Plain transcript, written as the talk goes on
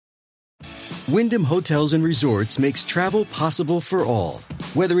Wyndham Hotels and Resorts makes travel possible for all.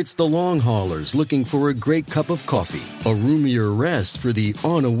 Whether it's the long haulers looking for a great cup of coffee, a roomier rest for the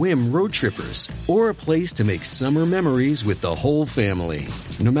on-a-whim road trippers, or a place to make summer memories with the whole family.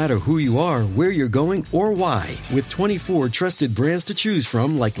 No matter who you are, where you're going, or why, with 24 trusted brands to choose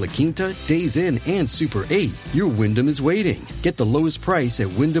from like La Quinta, Days Inn, and Super 8, your Wyndham is waiting. Get the lowest price at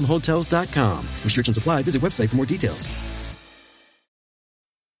WyndhamHotels.com. Restrictions apply. Visit website for more details.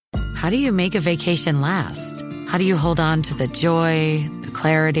 How do you make a vacation last? How do you hold on to the joy, the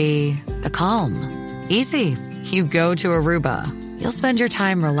clarity, the calm? Easy. You go to Aruba. You'll spend your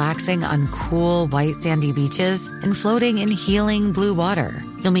time relaxing on cool, white sandy beaches and floating in healing blue water.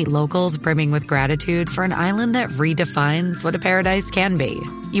 You'll meet locals brimming with gratitude for an island that redefines what a paradise can be.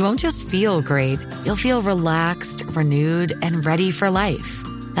 You won't just feel great. You'll feel relaxed, renewed, and ready for life.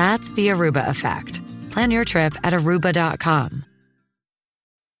 That's the Aruba effect. Plan your trip at Aruba.com.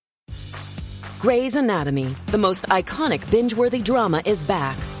 Grey's Anatomy, the most iconic binge-worthy drama, is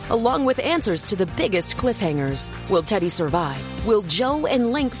back, along with answers to the biggest cliffhangers. Will Teddy survive? Will Joe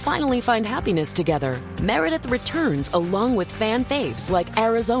and Link finally find happiness together? Meredith returns along with fan faves like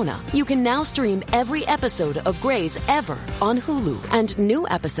Arizona. You can now stream every episode of Grey's ever on Hulu, and new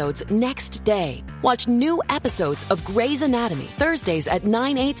episodes next day. Watch new episodes of Grey's Anatomy Thursdays at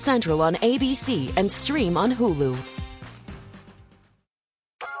 9/8 Central on ABC and stream on Hulu.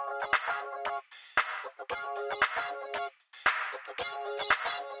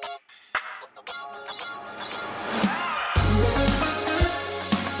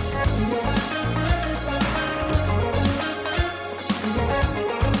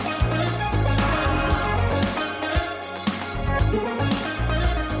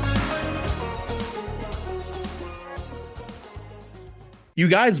 You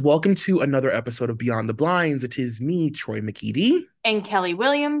guys, welcome to another episode of Beyond the Blinds. It is me, Troy McKeedy. And Kelly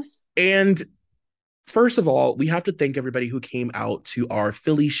Williams. And first of all, we have to thank everybody who came out to our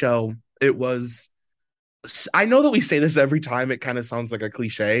Philly show. It was, I know that we say this every time, it kind of sounds like a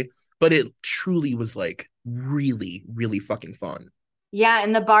cliche, but it truly was like really, really fucking fun. Yeah,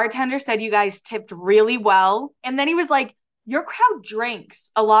 and the bartender said you guys tipped really well. And then he was like, your crowd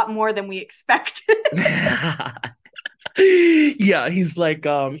drinks a lot more than we expected. Yeah, he's like,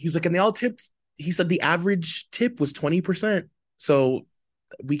 and they all tipped. He said the average tip was 20%. So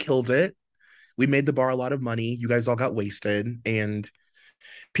we killed it. We made the bar a lot of money. You guys all got wasted, and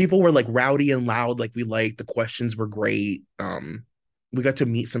people were like rowdy and loud, like we liked. The questions were great. We got to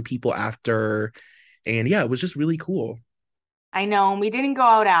meet some people after, and yeah, it was just really cool. I know, and we didn't go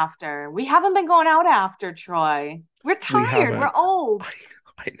out after. We haven't been going out after, Troy. We're tired. We're old.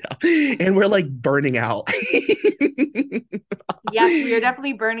 I know. And we're like burning out. Yes, we are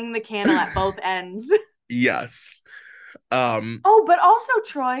definitely burning the candle at both ends. Yes. Oh, but also,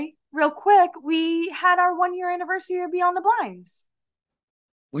 Troy, real quick, we had our 1-year anniversary of Beyond the Blinds.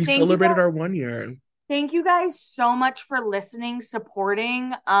 We celebrated our 1 year. Thank you guys so much for listening,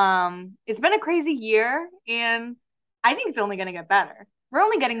 supporting. It's been a crazy year, and I think it's only going to get better. We're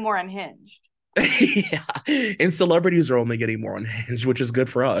only getting more unhinged. Yeah, and celebrities are only getting more unhinged, which is good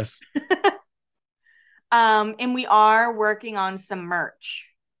for us. And we are working on some merch.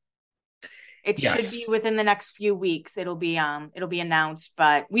 It Yes. should be within the next few weeks. It'll be announced,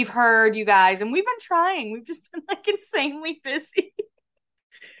 but we've heard you guys, and we've been trying. We've just been like insanely busy.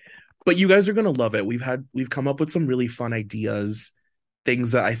 But you guys are gonna love it. We've come up with some really fun ideas,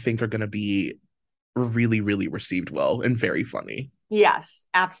 things that I think are gonna be really, really received well and very funny. Yes,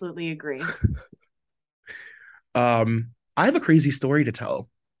 absolutely agree. I have a crazy story to tell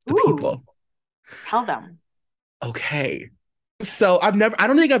the people. Tell them. Okay. So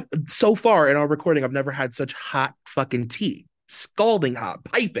so far in our recording, I've never had such hot fucking tea. Scalding hot,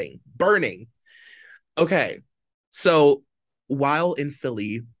 piping, burning. Okay. So while in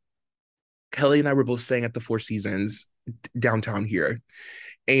Philly, Kelly and I were both staying at the Four Seasons downtown here.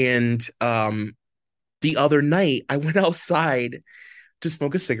 And the other night, I went outside to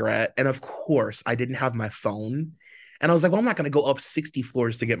smoke a cigarette. And of course, I didn't have my phone. And I was like, well, I'm not going to go up 60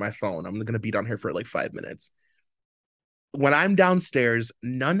 floors to get my phone. I'm going to be down here for like 5 minutes. When I'm downstairs,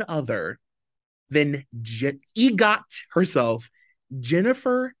 none other than EGOT herself,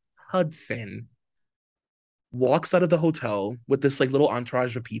 Jennifer Hudson, walks out of the hotel with this like little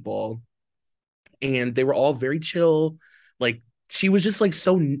entourage of people. And they were all very chill. Like, she was just like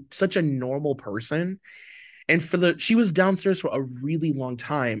such a normal person. And she was downstairs for a really long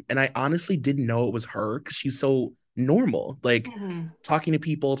time. And I honestly didn't know it was her because she's so normal. Like talking to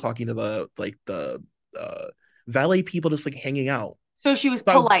people, talking to the valet people, just like hanging out. So she was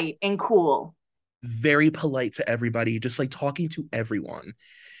polite and cool. Very polite to everybody, just like talking to everyone.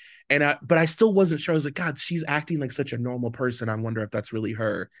 But I still wasn't sure. I was like, God, she's acting like such a normal person. I wonder if that's really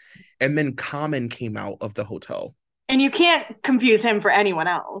her. And then Common came out of the hotel. And you can't confuse him for anyone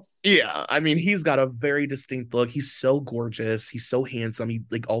else. Yeah, I mean, he's got a very distinct look. He's so gorgeous. He's so handsome. He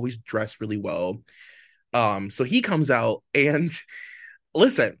like always dressed really well. So he comes out and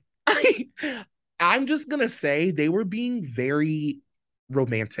listen, I'm just gonna say they were being very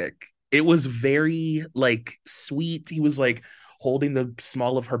romantic. It was very like sweet. He was like holding the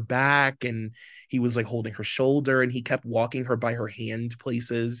small of her back and he was like holding her shoulder and he kept walking her by her hand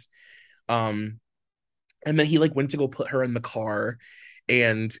places. Um, and then he like went to go put her in the car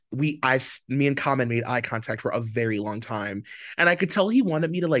and me and Common made eye contact for a very long time. And I could tell he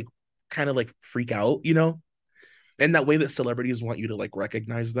wanted me to like kind of like freak out, you know, in that way that celebrities want you to like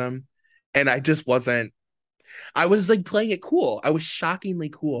recognize them. And I just wasn't, I was like playing it cool. I was shockingly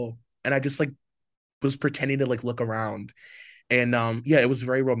cool. And I just like was pretending to like look around. And yeah, it was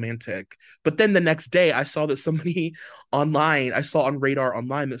very romantic. But then the next day I saw that somebody online, I saw on Radar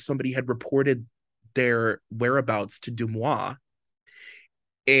Online that somebody had reported their whereabouts to Dumois.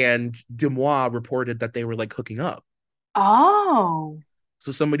 And Dumois reported that they were like hooking up. Oh.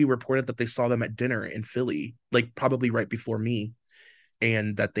 So somebody reported that they saw them at dinner in Philly, like probably right before me,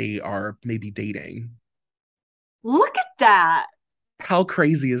 and that they are maybe dating. Look at that. How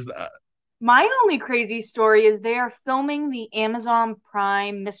crazy is that? My only crazy story is they are filming the Amazon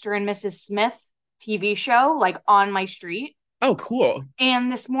Prime Mr. and Mrs. Smith TV show, like on my street. Oh, cool.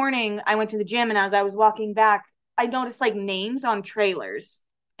 And this morning I went to the gym and as I was walking back, I noticed like names on trailers.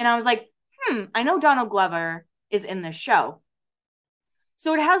 And I was like, I know Donald Glover is in this show.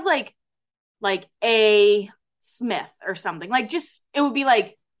 So it has like A. Smith or something. Like just, it would be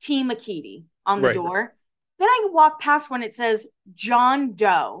like T. McKeedy on the door. Then I walk past when it says John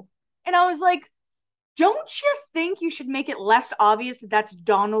Doe. And I was like, don't you think you should make it less obvious that that's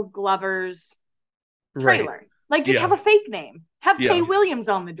Donald Glover's trailer? Right. Like just have a fake name. Have Kay Williams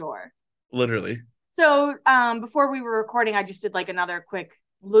on the door. Literally. So before we were recording, I just did like another quick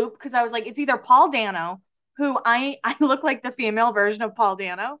loop because I was like, it's either Paul Dano, who I look like the female version of Paul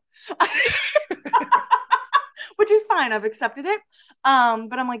Dano. Which is fine. I've accepted it.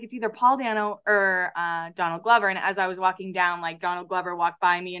 But I'm like, it's either Paul Dano or Donald Glover. And as I was walking down, like Donald Glover walked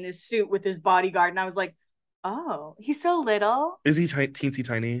by me in his suit with his bodyguard. And I was like, oh, he's so little. Is he teensy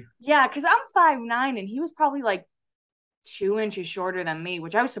tiny? Yeah, because I'm 5'9" and he was probably like 2 inches shorter than me,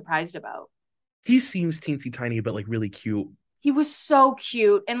 which I was surprised about. He seems teensy tiny, but like really cute. He was so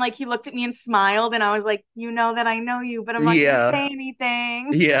cute. And like he looked at me and smiled. And I was like, you know that I know you, but I'm not going to say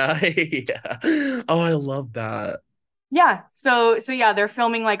anything. Yeah. Yeah. Oh, I love that. Yeah. So yeah, they're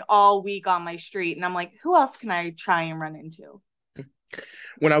filming like all week on my street. And I'm like, who else can I try and run into?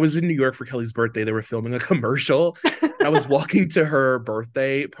 When I was in New York for Kelly's birthday, they were filming a commercial. I was walking to her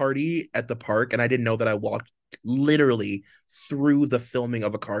birthday party at the park, and I didn't know that I walked literally through the filming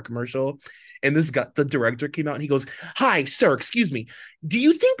of a car commercial. And the director came out and he goes, "Hi, sir, excuse me. Do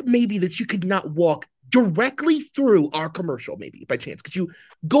you think maybe that you could not walk directly through our commercial, maybe by chance? Could you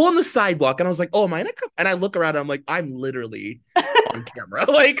go on the sidewalk?" And I was like, "Oh, am I in a And I look around and I'm like, I'm literally on camera.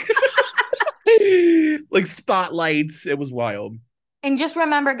 Like, like spotlights. It was wild. And just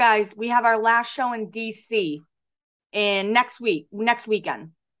remember, guys, we have our last show in DC in next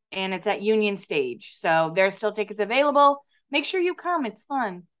weekend. And it's at Union Stage. So there's still tickets available. Make sure you come. It's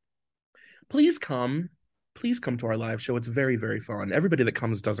fun. Please come. Please come to our live show. It's very, very fun. Everybody that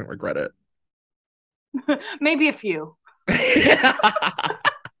comes doesn't regret it. Maybe a few.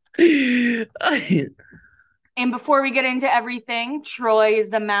 And before we get into everything, Troy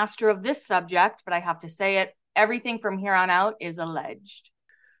is the master of this subject, but I have to say it. Everything from here on out is alleged.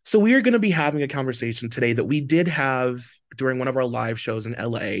 So we are going to be having a conversation today that we did have during one of our live shows in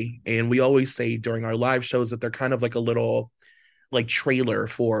LA. And we always say during our live shows that they're kind of like a little like trailer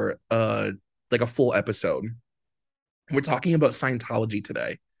for like a full episode. We're talking about Scientology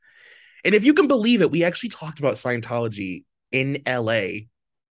today. And if you can believe it, we actually talked about Scientology in LA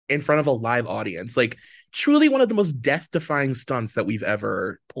in front of a live audience. Like truly one of the most death-defying stunts that we've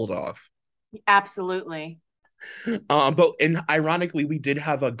ever pulled off. Absolutely. And ironically, we did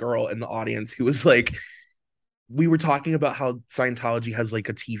have a girl in the audience who was like, we were talking about how Scientology has like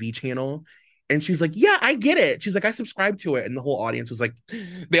a TV channel, and she's like, "Yeah, I get it." She's like, "I subscribe to it," and the whole audience was like,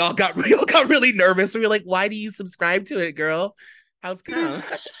 they all got really nervous. We were like, "Why do you subscribe to it, girl? How's come?"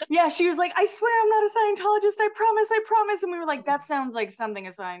 Yeah, she was like, "I swear I'm not a Scientologist. I promise." And we were like, that sounds like something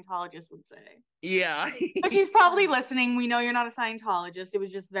a Scientologist would say. Yeah. But she's probably listening. We know you're not a Scientologist. It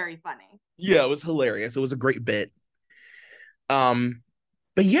was just very funny. Yeah, it was hilarious. It was a great bit.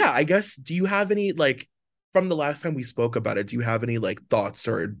 But yeah, I guess, do you have any, like, from the last time we spoke about it, do you have any like thoughts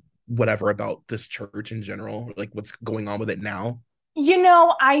or whatever about this church in general, like what's going on with it now?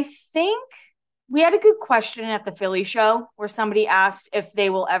 I think we had a good question at the Philly show where somebody asked if they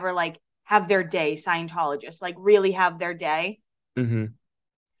will ever like have their day, Scientologists, like really have their day. Mm-hmm.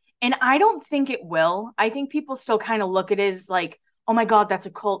 And I don't think it will. I think people still kind of look at it as like, oh my God, that's a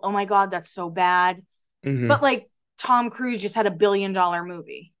cult. Oh my God, that's so bad. But Mm-hmm. like Tom Cruise just had $1 billion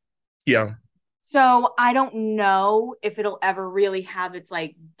movie. Yeah. So I don't know if it'll ever really have its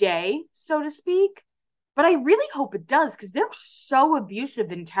like day, so to speak. But I really hope it does because they're so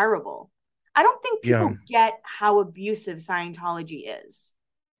abusive and terrible. I don't think Yeah. people get how abusive Scientology is.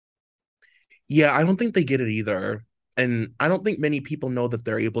 Yeah, I don't think they get it either. And I don't think many people know that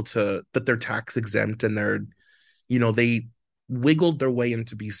that they're tax exempt and they wiggled their way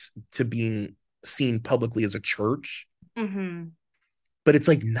to being seen publicly as a church, Mm-hmm. but it's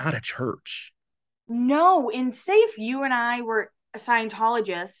like not a church. No, and say if you and I were a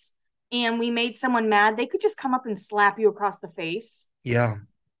Scientologist and we made someone mad, they could just come up and slap you across the face. Yeah.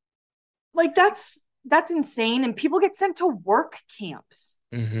 Like that's insane. And people get sent to work camps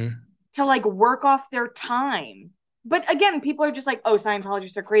Mm-hmm. to like work off their time. But again, people are just like, oh,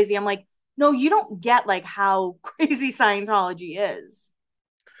 Scientologists are crazy. I'm like, no, you don't get like how crazy Scientology is.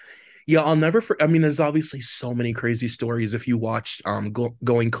 Yeah, I'll never I mean, there's obviously so many crazy stories if you watched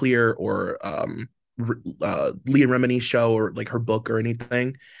Going Clear or Leah Remini's show or like her book or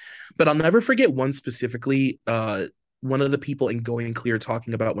anything. But I'll never forget one specifically, one of the people in Going Clear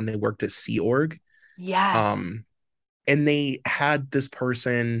talking about when they worked at Sea Org. Yes. Um, and they had this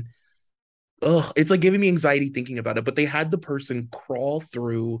person, ugh, it's like giving me anxiety thinking about it, but they had the person crawl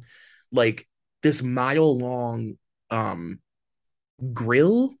through like this mile long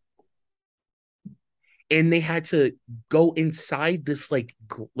grill, and they had to go inside this like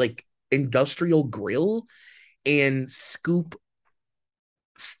industrial grill and scoop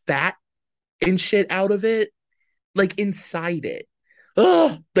fat and shit out of it, like inside it.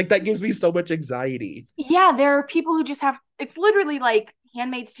 Ugh, like that gives me so much anxiety. Yeah, there are people who just have it's literally like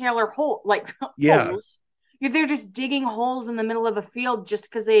Handmaid's Tale or hole like Yeah. holes. They're just digging holes in the middle of a field just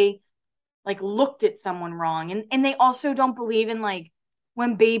because they like looked at someone wrong. And they also don't believe in like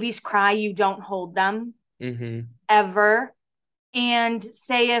when babies cry, you don't hold them Mm-hmm. ever. And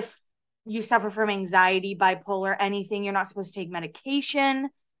say if you suffer from anxiety, bipolar, anything, you're not supposed to take medication.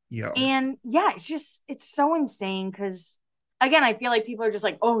 Yeah. And yeah, it's so insane because again, I feel like people are just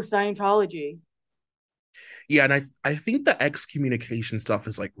like, oh, Scientology. Yeah, and I think the excommunication stuff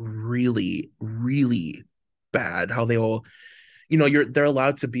is like really, really bad. How they all, they're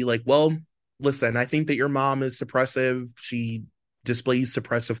allowed to be like, well, listen, I think that your mom is suppressive. She displays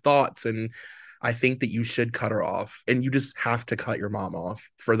suppressive thoughts, and I think that you should cut her off. And you just have to cut your mom off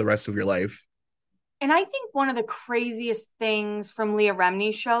for the rest of your life. And I think one of the craziest things from Leah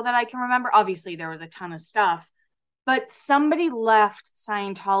Remini's show that I can remember, obviously there was a ton of stuff, but somebody left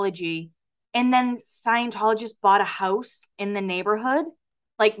Scientology and then Scientologists bought a house in the neighborhood,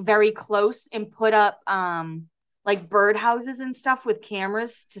 like very close, and put up like birdhouses and stuff with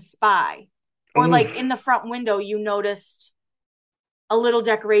cameras to spy. Or like in Oof. the front window, you noticed a little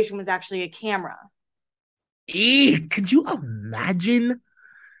decoration was actually a camera. Could you imagine?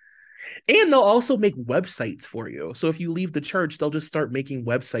 And they'll also make websites for you. So if you leave the church, they'll just start making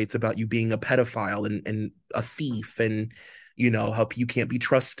websites about you being a pedophile and a thief and how you can't be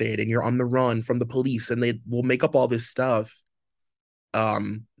trusted and you're on the run from the police, and they will make up all this stuff.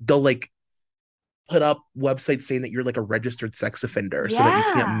 They'll like put up websites saying that you're like a registered sex offender so that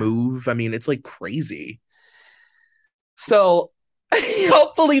you can't Yeah. move. I mean, it's like crazy. So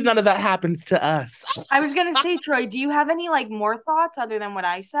hopefully none of that happens to us. I was gonna say, Troy, do you have any like more thoughts other than what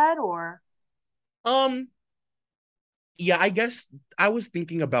I said, or Um, yeah, I guess I was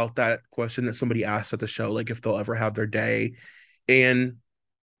thinking about that question that somebody asked at the show, like if they'll ever have their day. And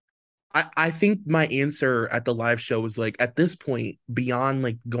I think my answer at the live show was like, at this point, beyond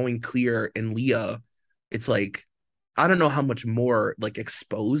like Going Clear and Leah, it's like, I don't know how much more like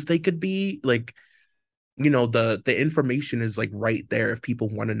exposed they could be. Like, the information is like right there if people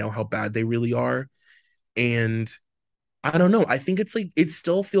want to know how bad they really are. And I don't know. I think it's like it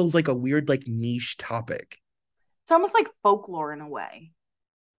still feels like a weird, like niche topic. it's almost like folklore in a way.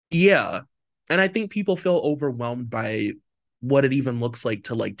 Yeah. And I think people feel overwhelmed by what it even looks like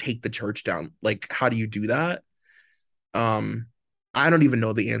to like take the church down. Like, how do you do that? Um, I don't even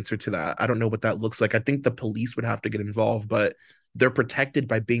know the answer to that. I don't know what that looks like. I think the police would have to get involved, but they're protected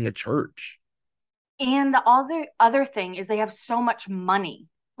by being a church. And the other thing is they have so much money.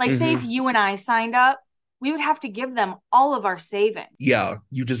 Like, say if Hmm. you and I signed up, we would have to give them all of our savings. Yeah,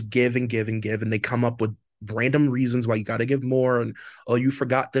 you just give and give and give, and they come up with random reasons why you got to give more. And, oh, you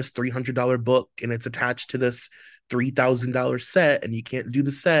forgot this $300 book and it's attached to this $3,000 set and you can't do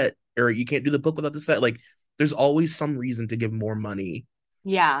the set, or you can't do the book without the set. Like, there's always some reason to give more money.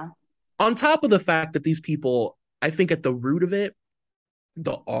 Yeah. On top of the fact that these people, I think at the root of it,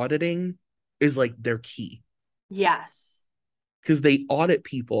 the auditing is like their key. Yes. Because they audit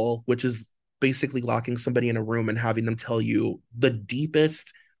people, which is basically locking somebody in a room and having them tell you the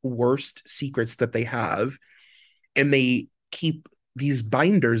deepest, worst secrets that they have. And they keep these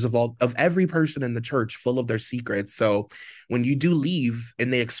binders of every person in the church full of their secrets. So when you do leave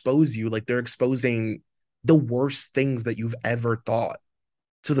and they expose you, like they're exposing the worst things that you've ever thought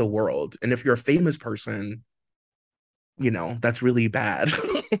to the world. And if you're a famous person, you know, that's really bad.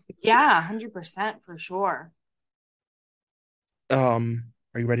 Yeah, 100% for sure. Are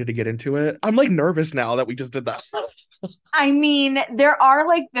you ready to get into it? I'm like nervous now that we just did that. I mean, there are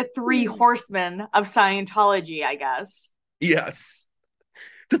like the three horsemen of Scientology, I guess. Yes.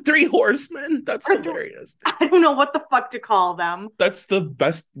 The Three Horsemen. That's hilarious. I don't know what the fuck to call them. That's the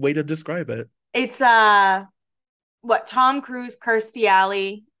best way to describe it. It's what, Tom Cruise, Kirstie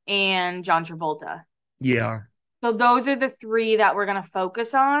Alley, and John Travolta. Yeah. So those are the three that we're going to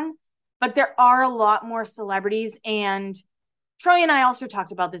focus on. But there are a lot more celebrities. And Troy and I also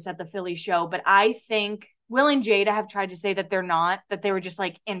talked about this at the Philly show. But I think Will and Jada have tried to say that they're not, that they were just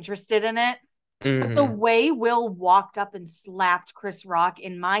like interested in it. But the way Will walked up and slapped Chris Rock,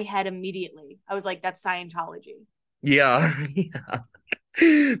 in my head immediately, I was like, that's Scientology. Yeah.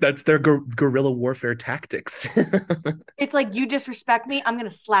 Yeah. That's their guerrilla warfare tactics. It's like, you disrespect me, I'm going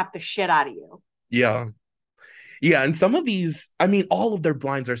to slap the shit out of you. Yeah. Yeah, and some of these, I mean, all of their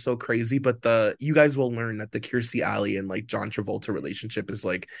blinds are so crazy, but you guys will learn that the Kirstie Alley and like John Travolta relationship is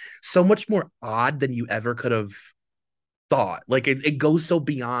like so much more odd than you ever could have thought. Like it goes so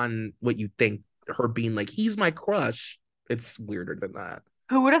beyond what you think, her being like, he's my crush. It's weirder than that.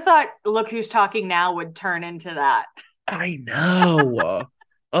 Who would have thought Look Who's Talking Now would turn into that? I know.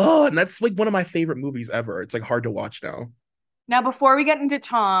 Oh, and that's like one of my favorite movies ever. It's like hard to watch now. Now, before we get into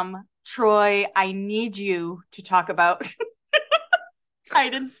Tom, Troy, I need you to talk about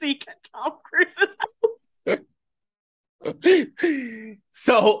hide and seek at Tom Cruise's.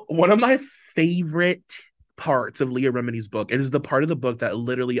 So one of my favorite parts of Leah Remini's book, it is the part of the book that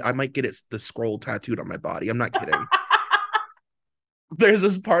literally I might get the scroll tattooed on my body. I'm not kidding. There's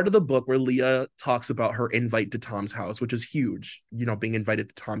this part of the book where Leah talks about her invite to Tom's house, which is huge. You know, being invited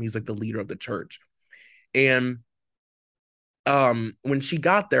to Tom, he's like the leader of the church. And when she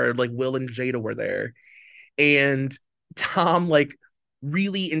got there, like Will and Jada were there, and Tom like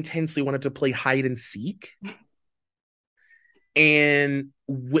really intensely wanted to play hide and seek. And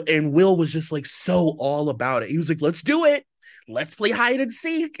Will was just like so all about it. He was like, let's do it. Let's play hide and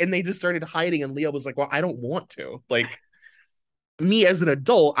seek. And they just started hiding. And Leah was like, well, I don't want to. Like, me as an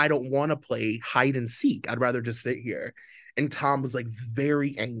adult, I don't want to play hide and seek. I'd rather just sit here. And Tom was like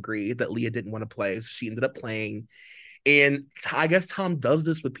very angry that Leah didn't want to play. So she ended up playing. And I guess Tom does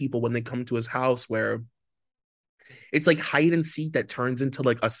this with people when they come to his house, where it's like hide and seek that turns into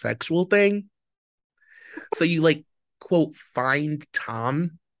like a sexual thing. So you like, quote, find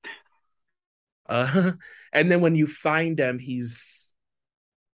Tom. And then when you find him, he's,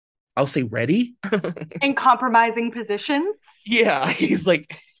 I'll say, ready. In compromising positions. Yeah, he's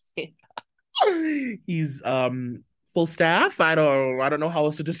like, he's full staff. I don't know how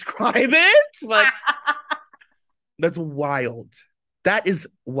else to describe it, but that's wild. That is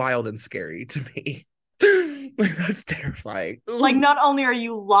wild and scary to me. Like, that's terrifying. Like, not only are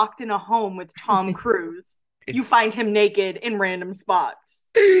you locked in a home with Tom Cruise, you find him naked in random spots.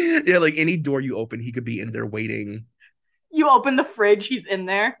 Yeah, like any door you open, he could be in there waiting. You open the fridge, he's in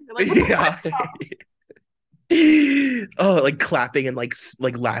there. You're like, yeah. Oh, like clapping and like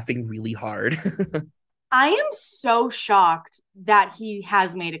laughing really hard. I am so shocked that he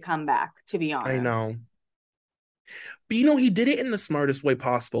has made a comeback, to be honest. I know. But you know, he did it in the smartest way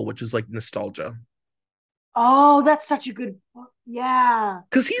possible, which is like nostalgia. Oh, that's such a good book. Yeah.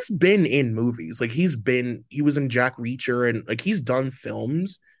 Because he's been in movies. Like he was in Jack Reacher, and like he's done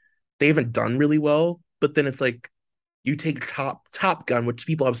films. They haven't done really well, but then it's like you take Top Gun, which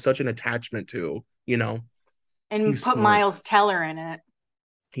people have such an attachment to, you know. And put smart. Miles Teller in it.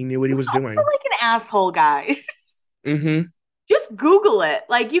 He knew what he was doing. Also like an asshole, guys. Mm-hmm. Just Google it.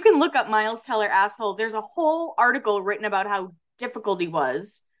 Like, you can look up Miles Teller asshole. There's a whole article written about how difficult he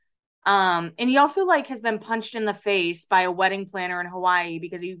was. And he also like has been punched in the face by a wedding planner in Hawaii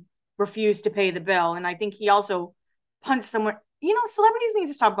because he refused to pay the bill. And I think he also punched someone. You know, celebrities need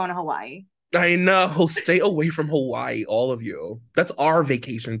to stop going to Hawaii. I know. Stay away from Hawaii, all of you. That's our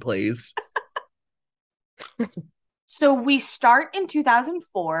vacation place. So we start in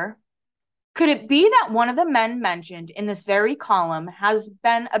 2004. Could it be that one of the men mentioned in this very column has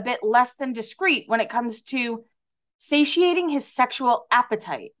been a bit less than discreet when it comes to satiating his sexual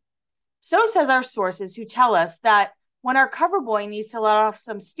appetite? So says our sources, who tell us that when our cover boy needs to let off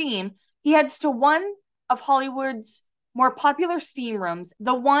some steam, he heads to one of Hollywood's more popular steam rooms,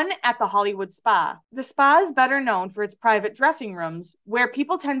 the one at the Hollywood Spa. The spa is better known for its private dressing rooms, where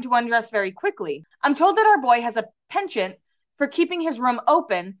people tend to undress very quickly. I'm told that our boy has a penchant for keeping his room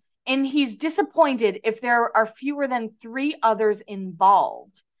open, and he's disappointed if there are fewer than 3 others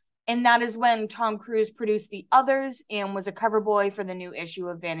involved. And that is when Tom Cruise produced The Others and was a cover boy for the new issue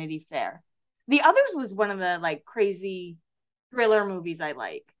of Vanity Fair. The Others was one of the like crazy thriller movies I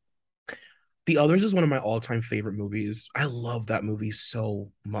like. The Others is one of my all-time favorite movies. I love that movie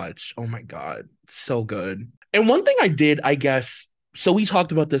so much. Oh my God. So good. And one thing I did, I guess, so we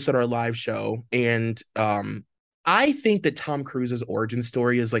talked about this at our live show, and I think that Tom Cruise's origin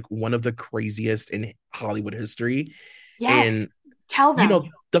story is like one of the craziest in Hollywood history. Yes. And tell them. You know,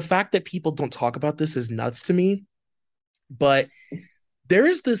 the fact that people don't talk about this is nuts to me. But there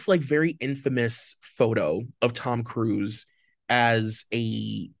is this like very infamous photo of Tom Cruise as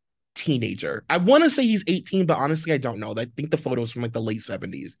a teenager. I want to say he's 18, but honestly, I don't know. I think the photo is from like the late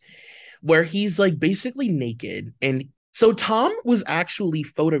 70s, where he's like basically naked. And so Tom was actually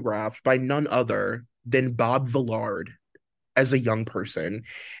photographed by none other than Bob Villard as a young person.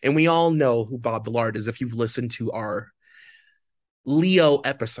 And we all know who Bob Villard is if you've listened to our Leo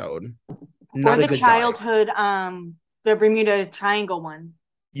episode. Not or the childhood guy. The Bermuda Triangle one.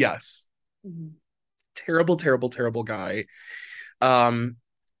 Yes. Mm-hmm. Terrible guy.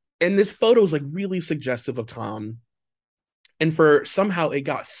 And this photo is like really suggestive of Tom. And for somehow it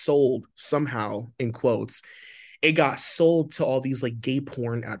got sold, somehow in quotes, it got sold to all these like gay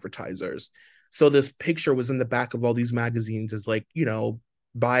porn advertisers. So this picture was in the back of all these magazines as like, you know,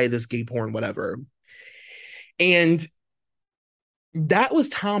 buy this gay porn, whatever. And that was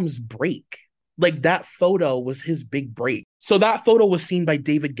Tom's break. Like that photo was his big break. So that photo was seen by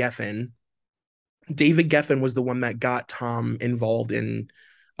David Geffen. David Geffen was the one that got Tom involved in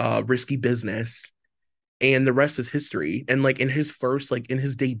risky business, and the rest is history. And like in his first, like in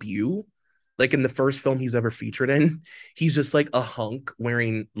his debut, like in the first film he's ever featured in, he's just like a hunk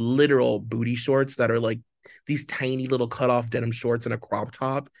wearing literal booty shorts that are like these tiny little cutoff denim shorts and a crop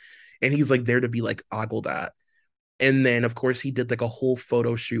top. And he's like there to be like ogled at. And then of course he did like a whole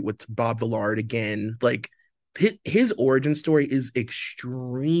photo shoot with Bob Villard again. Like his origin story is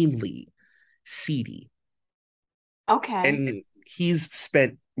extremely seedy. Okay. And he's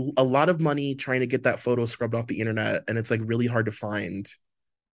spent a lot of money trying to get that photo scrubbed off the internet, and it's like really hard to find,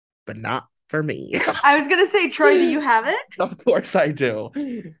 but not for me. I was gonna say, Troy, do you have it? Of course I do.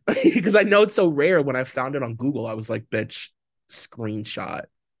 Because I know it's so rare. When I found it on Google, I was like, bitch, screenshot.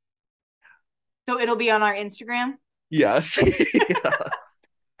 So it'll be on our Instagram? Yes.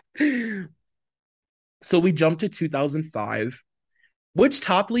 So we jumped to 2005. Which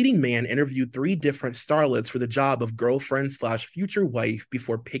top leading man interviewed 3 different starlets for the job of girlfriend/future wife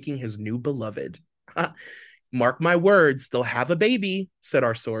before picking his new beloved? Mark my words, they'll have a baby, said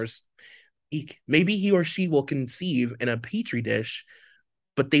our source. Eek. Maybe he or she will conceive in a petri dish,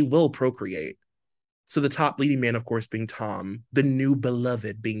 but they will procreate. So the top leading man, of course, being Tom, the new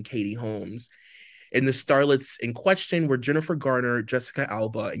beloved being Katie Holmes. And the starlets in question were Jennifer Garner, Jessica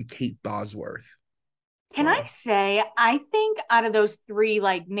Alba, and Kate Bosworth. Can I say, I think out of those 3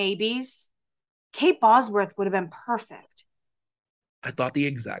 like maybes, Kate Bosworth would have been perfect. I thought the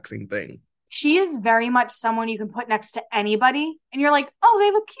exact same thing. She is very much someone you can put next to anybody, and you're like, oh,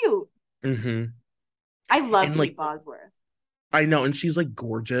 they look cute. Mm-hmm. I love Kate like, Bosworth. I know, and she's like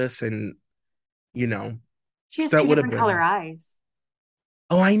gorgeous, and you know, she has 2 different color eyes.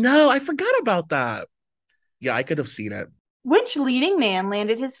 Oh, I know. I forgot about that. Yeah, I could have seen it. Which leading man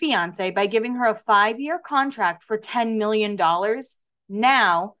landed his fiance by giving her a 5-year contract for $10 million?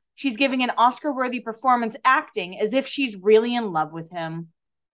 Now she's giving an Oscar-worthy performance acting as if she's really in love with him.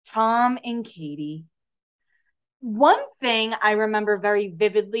 Tom and Katie. One thing I remember very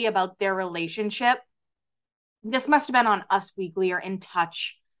vividly about their relationship, this must have been on Us Weekly or In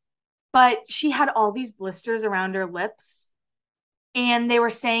Touch, but she had all these blisters around her lips. And they were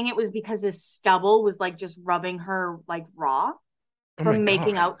saying it was because his stubble was like just rubbing her like raw from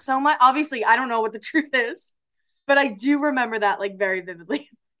making out so much. Obviously, I don't know what the truth is, but I do remember that like very vividly.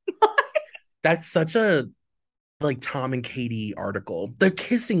 That's such a like Tom and Katie article. They're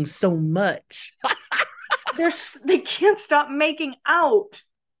kissing so much. They can't stop making out.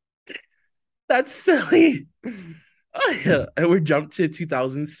 That's silly. Oh, yeah. And we jumped to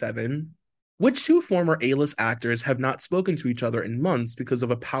 2007. Which two former A-list actors have not spoken to each other in months because of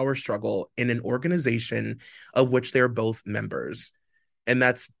a power struggle in an organization of which they are both members? And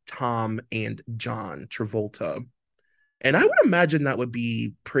that's Tom and John Travolta. And I would imagine that would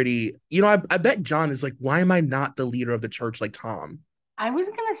be pretty, I bet John is like, why am I not the leader of the church like Tom? I was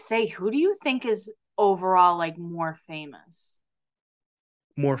gonna say, who do you think is overall like more famous?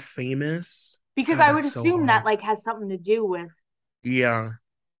 More famous? Because God, I would that's so assume that hard. like has something to do with. Yeah.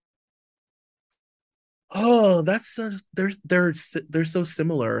 Oh, that's they're so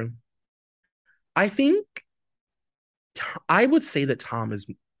similar. I think I would say that Tom is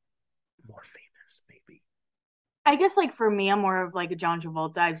more famous, maybe. I guess like for me, I'm more of like a John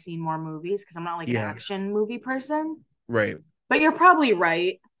Travolta. I've seen more movies because I'm not like an Yeah, action movie person. right. But you're probably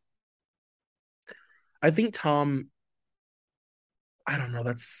right. I think Tom, I don't know,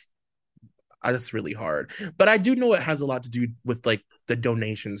 that's really hard. But I do know it has a lot to do with like the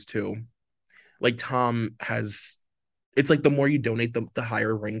donations too. Like Tom has it's like the more you donate, the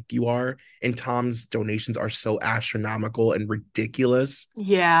higher rank you are. And Tom's donations are so astronomical and ridiculous,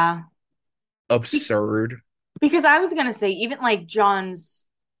 Yeah. Be- absurd. Because I was gonna say, even like John's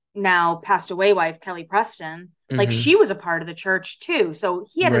now passed away wife, Kelly Preston, like Hmm. she was a part of the church too. So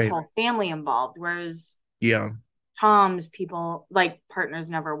he had his Right. whole family involved, whereas Yeah. Tom's people, like partners,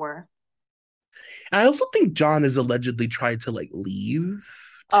 never were. And I also think John has allegedly tried to like leave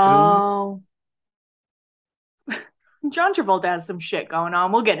too. Oh, John Travolta has some shit going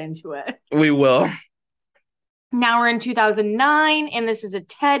on. We'll get into it. We will. Now we're in 2009, and this is a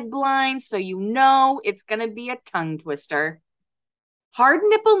TED blind, so you know it's going to be a tongue twister. Hard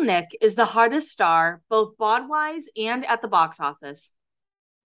Nipple Nick is the hardest star, both bod-wise and at the box office.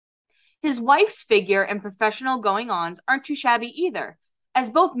 His wife's figure and professional going-ons aren't too shabby either, as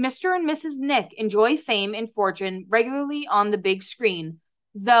both Mr. and Mrs. Nick enjoy fame and fortune regularly on the big screen,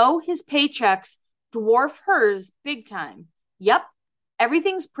 though his paychecks dwarf hers big time. Yep,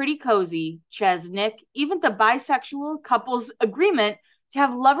 everything's pretty cozy, Chesnick, even the bisexual couple's agreement to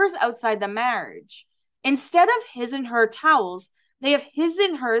have lovers outside the marriage. Instead of his and her towels, they have his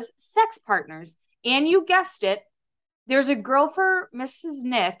and hers sex partners. And you guessed it, there's a girl for Mrs.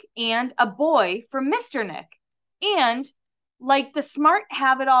 Nick and a boy for Mr. Nick. And like the smart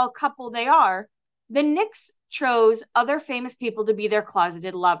have it all couple they are, the Nicks chose other famous people to be their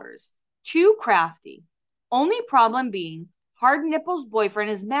closeted lovers. Too crafty. Only problem being, Hard Nipple's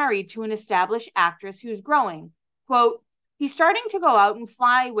boyfriend is married to an established actress who's growing. Quote, he's starting to go out and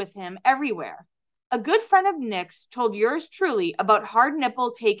fly with him everywhere. A good friend of Nick's told yours truly about Hard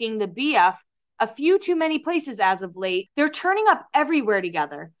Nipple taking the BF a few too many places as of late. They're turning up everywhere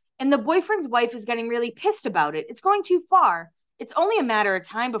together, and the boyfriend's wife is getting really pissed about it. It's going too far. It's only a matter of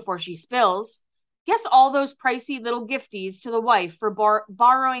time before she spills. Guess all those pricey little gifties to the wife for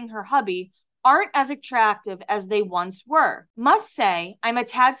borrowing her hubby aren't as attractive as they once were. Must say, I'm a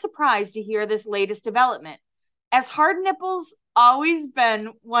tad surprised to hear this latest development, as Hard Nipple's always been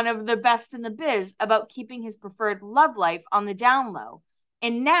one of the best in the biz about keeping his preferred love life on the down low.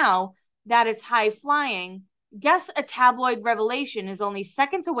 And now that it's high flying, guess a tabloid revelation is only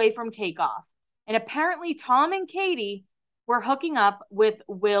seconds away from takeoff. And apparently Tom and Katie were hooking up with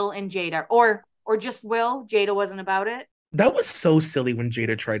Will and Jada, or just Will. Jada wasn't about it. That was so silly when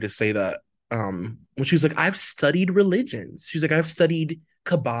Jada tried to say that. When she was like, I've studied religions. She's like, I've studied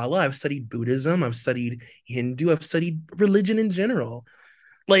Kabbalah, I've studied Buddhism, I've studied Hindu, I've studied religion in general.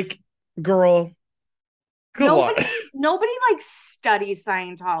 Like, girl, go on. Nobody like studies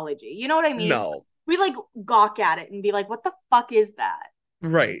Scientology. You know what I mean? No, We like gawk at it and be like, what the fuck is that?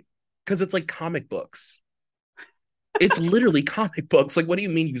 right. Because it's like comic books. It's literally comic books. Like, what do you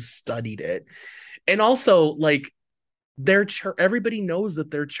mean you studied it? And also, like, their church, everybody knows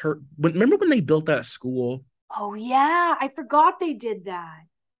that their church. Remember when they built that school? Oh yeah, I forgot they did that.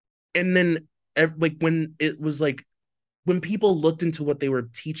 And then, like, when it was like, when people looked into what they were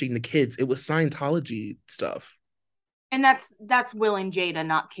teaching the kids, it was Scientology stuff. And that's Will and Jada,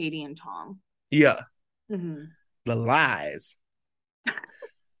 not Katie and Tom. Yeah, Mm-hmm. the lies.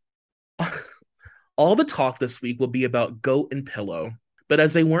 All the talk this week will be about Goat and Pillow. But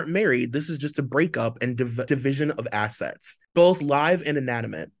as they weren't married, this is just a breakup and division of assets, both live and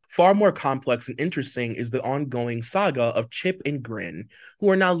inanimate. Far more complex and interesting is the ongoing saga of Chip and Grin, who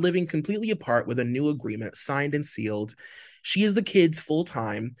are now living completely apart with a new agreement signed and sealed. She is the kids full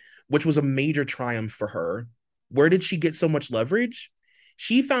time, which was a major triumph for her. Where did she get so much leverage?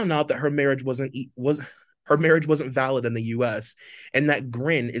 She found out that her marriage wasn't valid in the US, and that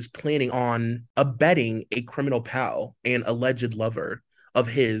Grin is planning on abetting a criminal pal and alleged lover of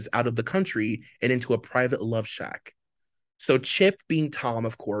his out of the country and into a private love shack. So Chip being Tom,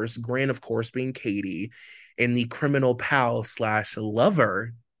 of course, Grin, of course, being Katie, and the criminal pal slash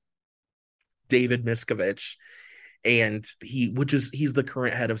lover, David Miscavige. And he's the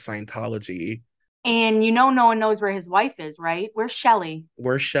current head of Scientology. And you know, no one knows where his wife is, right? Where's Shelley?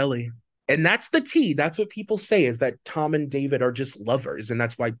 Where's Shelley? And that's the tea. That's what people say, is that Tom and David are just lovers. And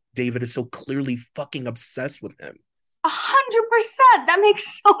that's why David is so clearly fucking obsessed with him. 100%. That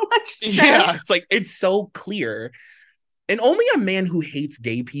makes so much sense. Yeah, it's like, it's so clear. And only a man who hates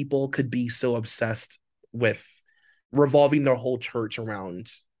gay people could be so obsessed with revolving their whole church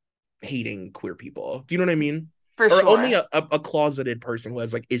around hating queer people. Do you know what I mean? For or sure. only a closeted person who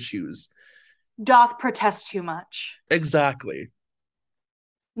has like issues. Doth protest too much. Exactly.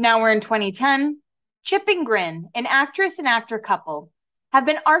 Now we're in 2010. Chip and Grin, an actress and actor couple, have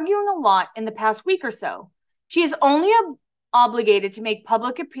been arguing a lot in the past week or so. She is only obligated to make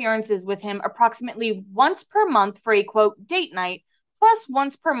public appearances with him approximately once per month for a, quote, date night, plus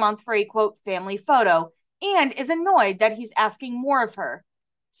once per month for a, quote, family photo, and is annoyed that he's asking more of her.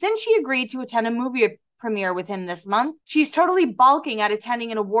 Since she agreed to attend a movie premiere with him this month, she's totally balking at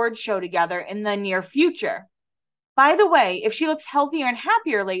attending an award show together in the near future. By the way, if she looks healthier and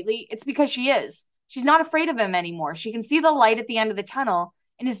happier lately, it's because she is. She's not afraid of him anymore. She can see the light at the end of the tunnel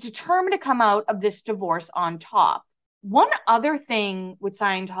and is determined to come out of this divorce on top. One other thing with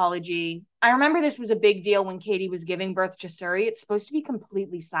Scientology, I remember this was a big deal when Katie was giving birth to Suri. It's supposed to be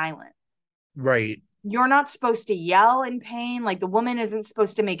completely silent. Right. You're not supposed to yell in pain. Like, the woman isn't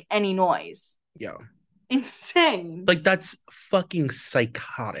supposed to make any noise. Yeah. Insane. Like, that's fucking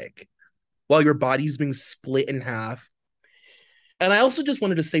psychotic. While your body's being split in half. And I also just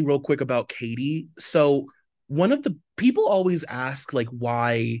wanted to say real quick about Katie. So one of the people always ask like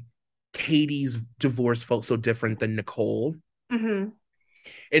why Katie's divorce felt so different than Nicole. Mm-hmm.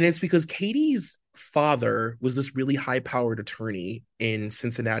 And it's because Katie's father was this really high-powered attorney in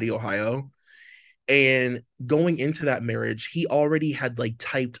Cincinnati, Ohio. And going into that marriage, he already had like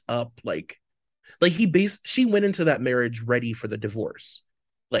typed up she went into that marriage ready for the divorce.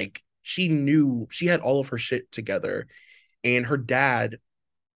 Like, she knew she had all of her shit together, and her dad,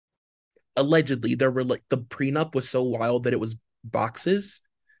 allegedly, there were like, the prenup was so wild that it was boxes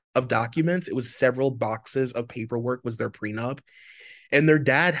of documents. It was several boxes of paperwork was their prenup, and her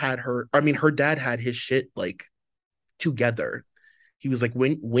dad had his shit like together. He was like,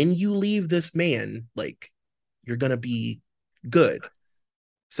 when you leave this man, like, you're gonna be good.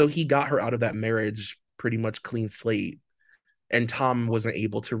 So he got her out of that marriage pretty much clean slate. And Tom wasn't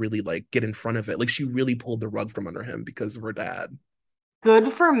able to really like get in front of it. Like, she really pulled the rug from under him because of her dad.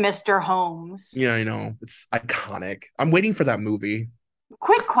 Good for Mr. Holmes. Yeah, I know. It's iconic. I'm waiting for that movie.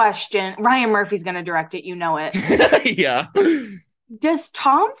 Quick question. Ryan Murphy's going to direct it. You know it. Yeah. Does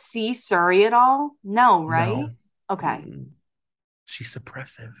Tom see Suri at all? No, right? No. Okay. She's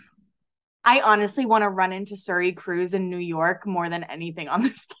suppressive. I honestly want to run into Suri Cruise in New York more than anything on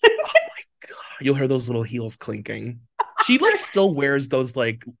this planet. Oh my God. You'll hear those little heels clinking. She like still wears those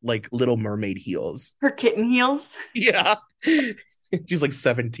like Little Mermaid heels. Her kitten heels. Yeah. She's like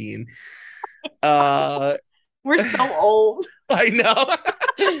 17. We're so old. I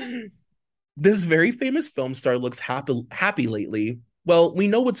know. This very famous film star looks happy lately. Well, we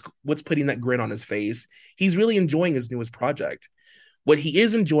know what's putting that grin on his face. He's really enjoying his newest project. What he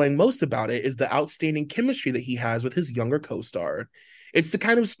is enjoying most about it is the outstanding chemistry that he has with his younger co-star. It's the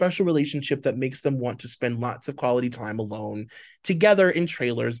kind of special relationship that makes them want to spend lots of quality time alone, together in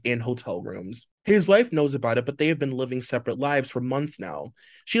trailers and hotel rooms. His wife knows about it, but they have been living separate lives for months now.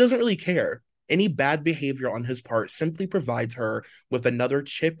 She doesn't really care. Any bad behavior on his part simply provides her with another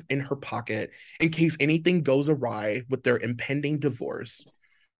chip in her pocket in case anything goes awry with their impending divorce.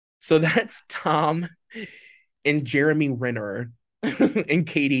 So that's Tom and Jeremy Renner and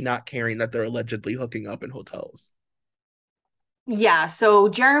Katie not caring that they're allegedly hooking up in hotels. Yeah, so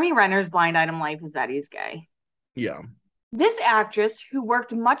Jeremy Renner's blind item life is that he's gay. Yeah. This actress, who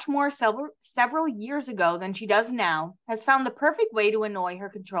worked much more several years ago than she does now, has found the perfect way to annoy her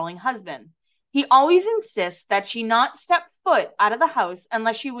controlling husband. He always insists that she not step foot out of the house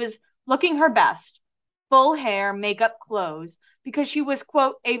unless she was looking her best, full hair, makeup, clothes, because she was,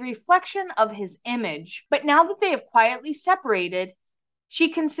 quote, a reflection of his image. But now that they have quietly separated, she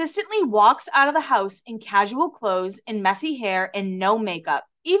consistently walks out of the house in casual clothes and messy hair and no makeup,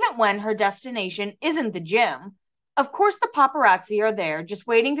 even when her destination isn't the gym. Of course, the paparazzi are there, just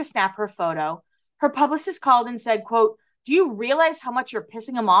waiting to snap her photo. Her publicist called and said, quote, "Do you realize how much you're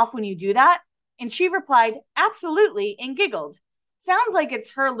pissing him off when you do that?" And she replied, "Absolutely," and giggled. Sounds like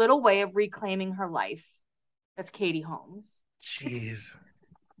it's her little way of reclaiming her life. That's Katie Holmes. Jeez.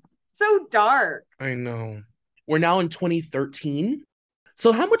 So dark. I know. We're now in 2013.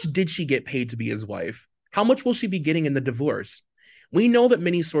 So how much did she get paid to be his wife? How much will she be getting in the divorce? We know that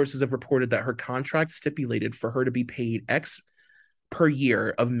many sources have reported that her contract stipulated for her to be paid X per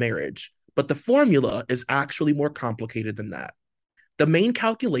year of marriage, but the formula is actually more complicated than that. The main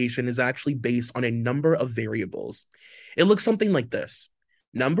calculation is actually based on a number of variables. It looks something like this: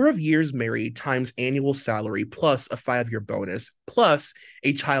 number of years married times annual salary plus a 5-year bonus plus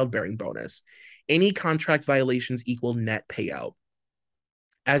a childbearing bonus. Any contract violations equal net payout.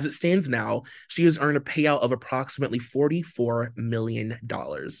 As it stands now, she has earned a payout of approximately $44 million.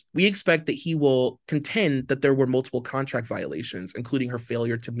 We expect that he will contend that there were multiple contract violations, including her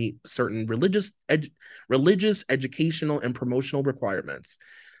failure to meet certain religious, educational, and promotional requirements.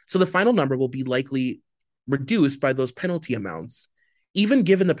 So the final number will be likely reduced by those penalty amounts. Even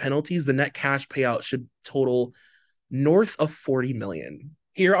given the penalties, the net cash payout should total north of $40 million.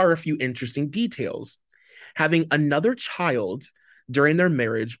 Here are a few interesting details. Having another child during their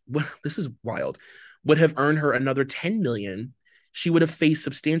marriage, this is wild, would have earned her another $10 million. She would have faced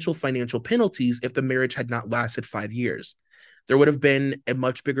substantial financial penalties if the marriage had not lasted 5 years. There would have been a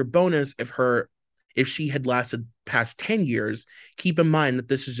much bigger bonus if she had lasted past 10 years. Keep in mind that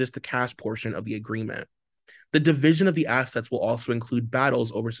this is just the cash portion of the agreement. The division of the assets will also include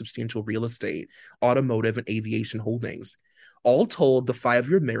battles over substantial real estate, automotive, and aviation holdings. All told, the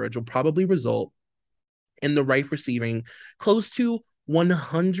 5-year marriage will probably result in the wife receiving close to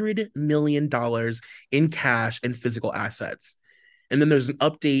 $100 million in cash and physical assets. And then there's an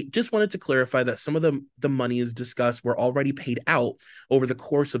update. Just wanted to clarify that some of the monies discussed were already paid out over the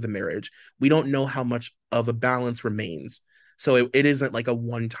course of the marriage. We don't know how much of a balance remains. So it isn't like a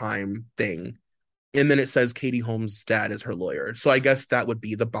one-time thing. And then it says Katie Holmes' dad is her lawyer. So I guess that would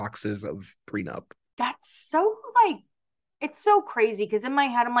be the boxes of prenup. That's so it's so crazy because in my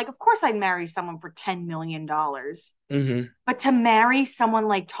head, I'm like, of course I'd marry someone for $10 million. Mm-hmm. But to marry someone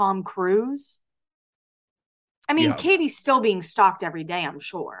like Tom Cruise, I mean, Yeah. Katie's still being stalked every day, I'm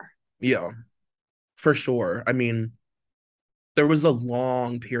sure. Yeah, for sure. I mean, there was a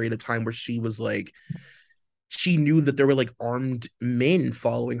long period of time where she was like, she knew that there were like armed men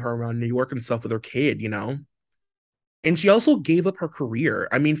following her around New York and stuff with her kid, you know? And she also gave up her career.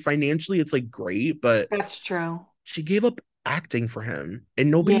 I mean, financially, it's like great, but That's true. she gave up acting for him. And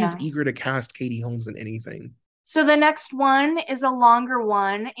nobody is Yeah. eager to cast Katie Holmes in anything. So the next one is a longer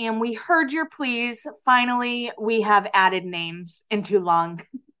one, and we heard your pleas. Finally, we have added names into long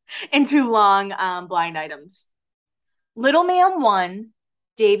blind items. Little Man 1,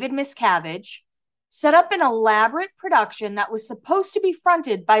 David Miscavige, set up an elaborate production that was supposed to be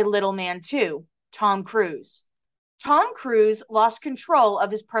fronted by Little Man 2, Tom Cruise. Tom Cruise lost control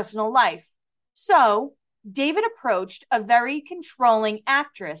of his personal life. So David approached a very controlling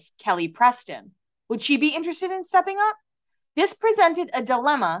actress, Kelly Preston. Would she be interested in stepping up? This presented a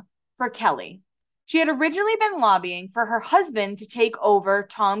dilemma for Kelly. She had originally been lobbying for her husband to take over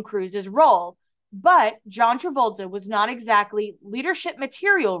Tom Cruise's role, but John Travolta was not exactly leadership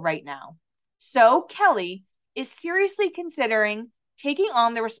material right now. So Kelly is seriously considering taking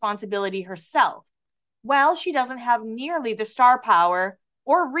on the responsibility herself. While she doesn't have nearly the star power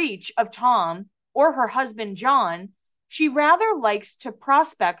or reach of Tom or her husband John, she rather likes to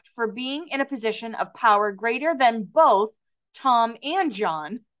prospect for being in a position of power greater than both Tom and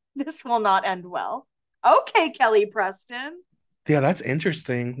John. This will not end well. Okay, Kelly Preston. Yeah, that's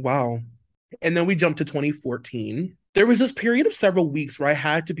interesting. Wow. And then we jump to 2014. There was this period of several weeks where I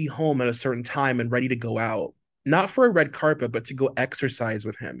had to be home at a certain time and ready to go out. Not for a red carpet, but to go exercise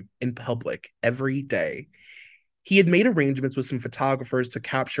with him in public every day. He had made arrangements with some photographers to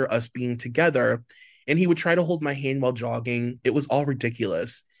capture us being together, and he would try to hold my hand while jogging. It was all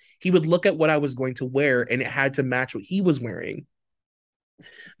ridiculous. He would look at what I was going to wear, and it had to match what he was wearing.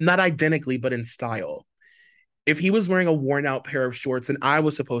 Not identically, but in style. If he was wearing a worn out pair of shorts and I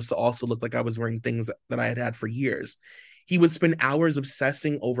was supposed to also look like I was wearing things that I had had for years, he would spend hours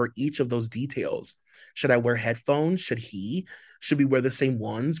obsessing over each of those details. Should I wear headphones? Should we wear the same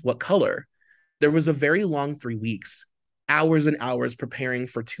ones? What color? There was a very long 3 weeks, hours and hours preparing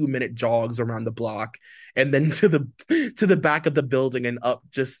for 2-minute jogs around the block and then to the back of the building and up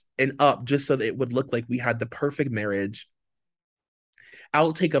just so that it would look like we had the perfect marriage.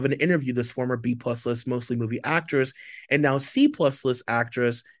 Outtake of an interview this former B+ list, mostly movie actress, and now C+ list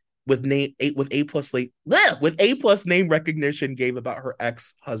actress with A+ name recognition gave about her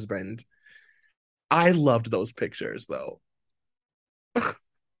ex-husband. I loved those pictures though.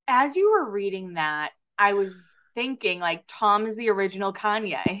 As you were reading that, I was thinking like Tom is the original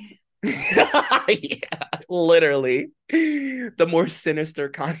Kanye. Yeah, literally. The more sinister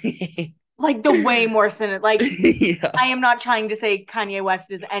Kanye. Like the way more cynical. Like Yeah. I am not trying to say Kanye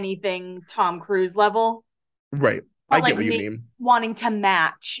West is anything Tom Cruise level, Right. I but get like what you mean. wanting to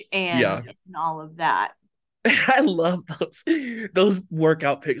match Yeah. and all of that. I love those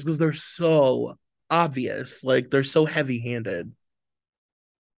workout pics because they're so obvious. Like they're so heavy-handed.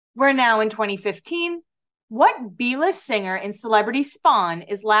 We're now in 2015. What B-list singer in Celebrity Spawn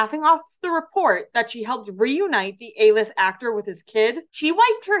is laughing off the report that she helped reunite the A-list actor with his kid? She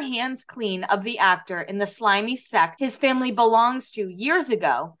wiped her hands clean of the actor in the slimy sect his family belongs to years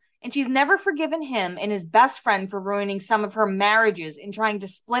ago, and she's never forgiven him and his best friend for ruining some of her marriages and trying to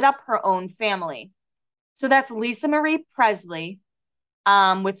split up her own family. So that's Lisa Marie Presley,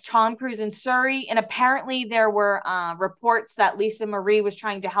 with Tom Cruise in Surrey. And apparently there were reports that Lisa Marie was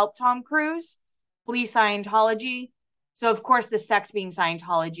trying to help Tom Cruise flee Scientology. So, of course, the sect being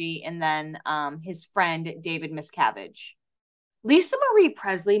Scientology, and then his friend, David Miscavige. Lisa Marie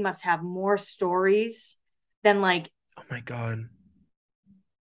Presley must have more stories than like Oh my God.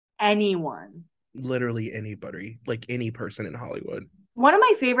 anyone. Literally anybody, like any person in Hollywood. One of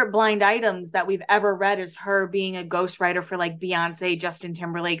my favorite blind items that we've ever read is her being a ghostwriter for like Beyonce, Justin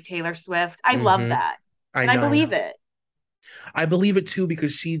Timberlake, Taylor Swift. I love that. I And I know. believe it. I believe it too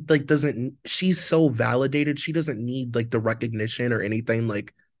because she like doesn't she's so validated. She doesn't need like the recognition or anything.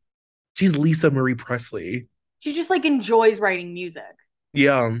 Like she's Lisa Marie Presley. She just like enjoys writing music.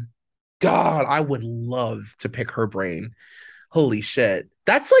 Yeah. God, I would love to pick her brain. Holy shit.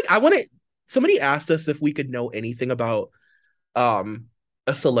 That's like I want to somebody asked us if we could know anything about um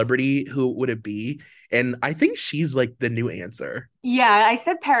a celebrity, who would it be? And I think she's like the new answer. Yeah, I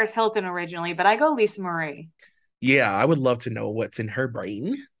said Paris Hilton originally, but I go Lisa Marie. Yeah, I would love to know what's in her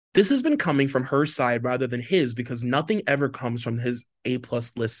brain. This has been coming from her side rather than his because nothing ever comes from his A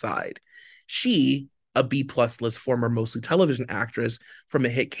plus list side. She, a B plus list former mostly television actress from a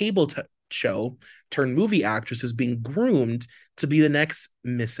hit show turned movie actress, is being groomed to be the next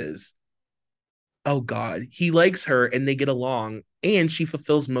Mrs. Oh God, he likes her and they get along, and she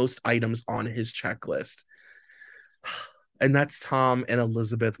fulfills most items on his checklist. And that's Tom and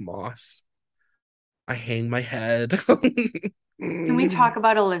Elizabeth Moss. I hang my head. Can we talk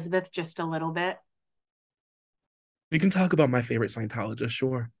about Elizabeth just a little bit? We can talk about my favorite Scientologist,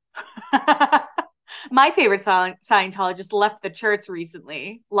 sure. My favorite Scientologist left the church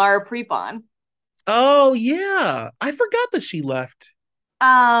recently, Laura Prepon. Oh yeah, I forgot that she left.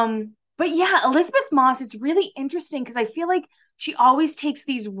 But yeah, Elizabeth Moss, it's really interesting because I feel like she always takes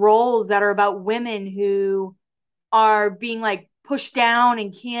these roles that are about women who are being like pushed down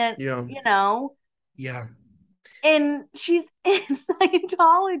and can't, Yeah, yeah, and she's in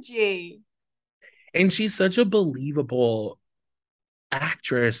Scientology. and she's such a believable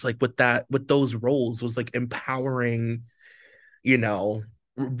actress. Like with those roles, was like empowering, you know,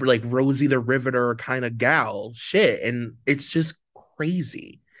 like Rosie the Riveter kind of gal shit, and it's just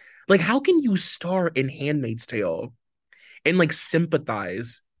crazy. Like, how can you star in Handmaid's Tale and like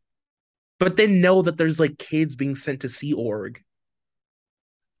sympathize, but then know that there's like kids being sent to Sea Org?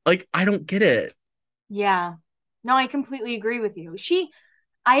 Like, I don't get it. Yeah. No, I completely agree with you.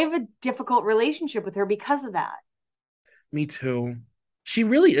 I have a difficult relationship with her because of that. Me too. She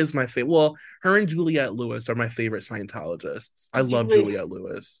really is my favorite. Well, her and Juliette Lewis are my favorite Scientologists. I love Julie, Juliette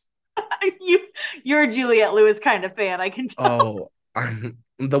Lewis. you're a Juliette Lewis kind of fan, I can tell. Oh, I'm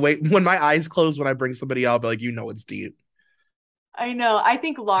the way when my eyes close when I bring somebody out, I'll be like, you know, it's deep. I know. I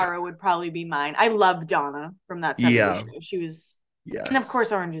think Laura would probably be mine. I love Donna from that 70s Yeah. show. She was, and of Yes.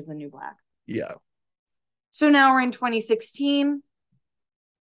 course, Orange is the New Black. Yeah. So now we're in 2016.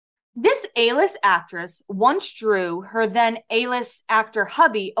 This A-list actress once drew her then A-list actor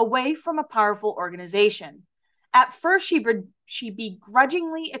hubby away from a powerful organization. At first, she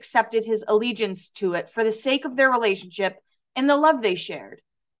begrudgingly accepted his allegiance to it for the sake of their relationship and the love they shared.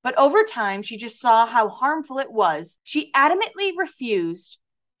 But over time, she just saw how harmful it was. She adamantly refused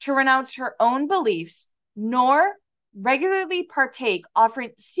to renounce her own beliefs, nor regularly partake,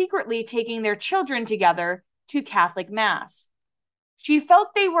 often secretly taking their children together to Catholic Mass. She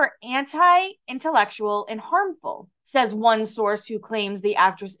felt they were anti-intellectual and harmful, says one source who claims the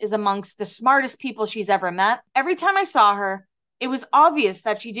actress is amongst the smartest people she's ever met. Every time I saw her, it was obvious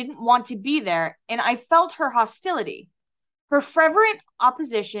that she didn't want to be there, and I felt her hostility. Her fervent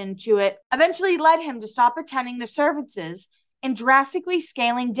opposition to it eventually led him to stop attending the services and drastically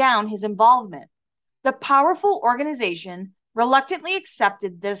scaling down his involvement. The powerful organization reluctantly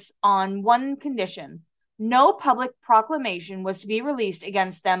accepted this on one condition: no public proclamation was to be released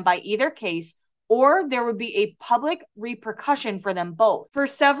against them by either case or there would be a public repercussion for them both. For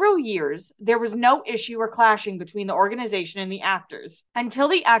several years, there was no issue or clashing between the organization and the actors until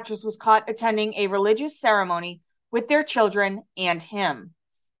the actress was caught attending a religious ceremony with their children and him.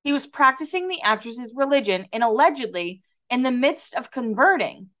 He was practicing the actress's religion and allegedly in the midst of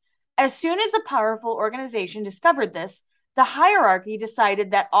converting. As soon as the powerful organization discovered this, the hierarchy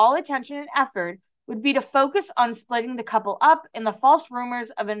decided that all attention and effort would be to focus on splitting the couple up, and the false rumors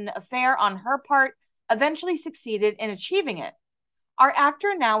of an affair on her part eventually succeeded in achieving it. Our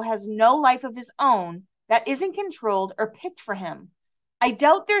actor now has no life of his own that isn't controlled or picked for him. I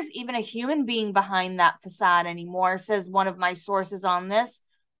doubt there's even a human being behind that facade anymore, says one of my sources on this,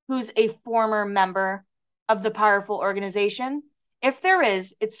 who's a former member of the powerful organization. If there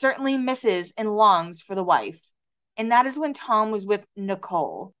is, it certainly misses and longs for the wife. And that is when Tom was with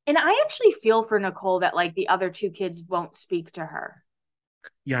Nicole. And I actually feel for Nicole that like the other two kids won't speak to her.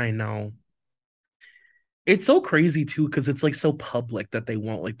 Yeah, I know. It's so crazy too, because it's like so public that they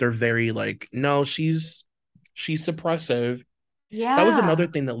won't. Like they're very like, no, she's suppressive. Yeah. That was another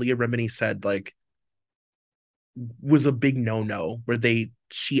thing that Leah Remini said, like, was a big no-no, where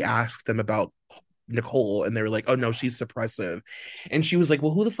she asked them about Nicole and they were like, oh no, she's suppressive. And she was like,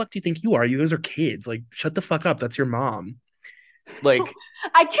 well, who the fuck do you think you are? You guys are kids. Like, shut the fuck up. That's your mom. Like,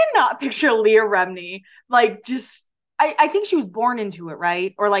 I cannot picture Leah Remini. Like, just, I think she was born into it,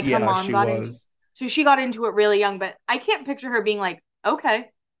 right? Or like her mom got into it. So she got into it really young, but I can't picture her being like,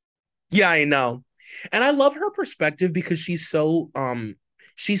 okay. Yeah, I know. And I love her perspective because she's so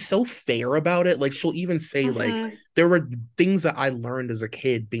fair about it. Like she'll even say like there were things that I learned as a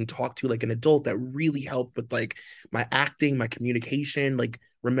kid being talked to like an adult that really helped with like my acting, my communication, like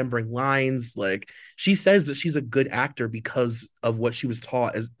remembering lines. Like she says that she's a good actor because of what she was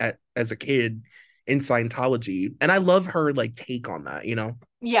taught as a kid in Scientology. And I love her like take on that, you know?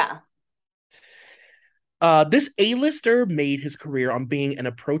 Yeah. This A-lister made his career on being an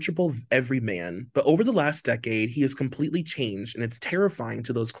approachable everyman, but over the last decade, he has completely changed, and it's terrifying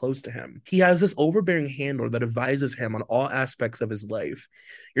to those close to him. He has this overbearing handler that advises him on all aspects of his life.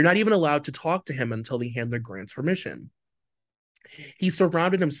 You're not even allowed to talk to him until the handler grants permission. He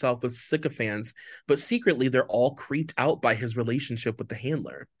surrounded himself with sycophants, but secretly they're all creeped out by his relationship with the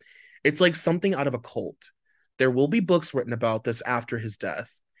handler. It's like something out of a cult. There will be books written about this after his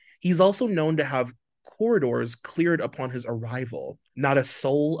death. He's also known to have corridors cleared upon his arrival. Not a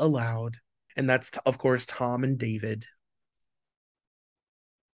soul allowed. And that's, of course, Tom and David.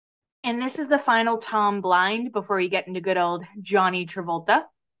 And this is the final Tom blind before we get into good old Johnny Travolta.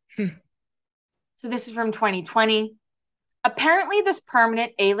 So this is from 2020. Apparently, this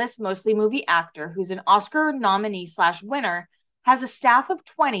permanent A-list mostly movie actor, who's an Oscar nominee / winner, has a staff of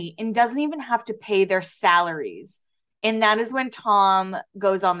 20 and doesn't even have to pay their salaries. And that is when Tom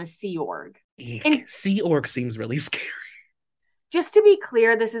goes on the Sea Org. And Sea Org seems really scary. Just to be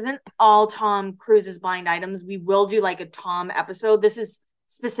clear, this isn't all Tom Cruise's blind items. We will do like a Tom episode. This is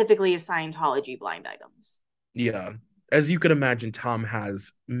specifically a Scientology blind items. Yeah. As you can imagine, Tom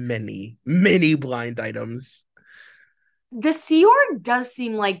has many, many blind items. The Sea Org does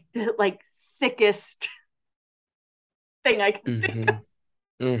seem like the sickest thing I can think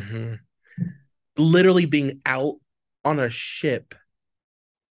of. Literally being out on a ship,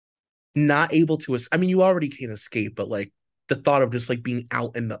 not able to, I mean, you already can't escape, but like the thought of just like being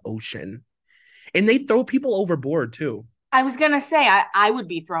out in the ocean, and they throw people overboard too. I was gonna say I would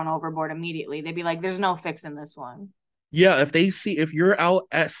be thrown overboard immediately. They'd be like, "There's no fixing this one." Yeah, if you're out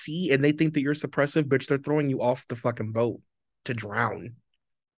at sea and they think that you're suppressive, bitch, they're throwing you off the fucking boat to drown.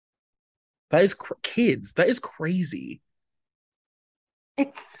 That is kids. That is crazy.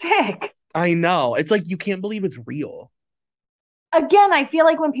 It's sick. I know. It's like you can't believe it's real. Again, I feel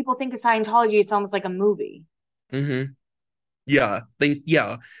like when people think of Scientology, it's almost like a movie. Yeah,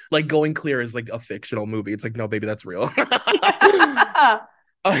 like Going Clear is like a fictional movie. It's like, no, baby, that's real.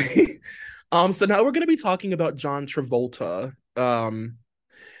 So now we're gonna be talking about John Travolta.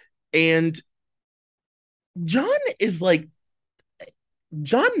 And John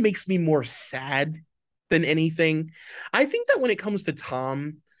makes me more sad than anything. I think that when it comes to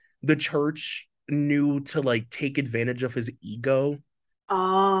Tom, the church knew to like take advantage of his ego.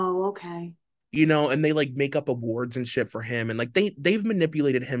 Oh, okay. You know, and they like make up awards and shit for him, and like they've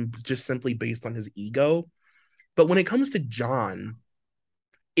manipulated him just simply based on his ego. But when it comes to John,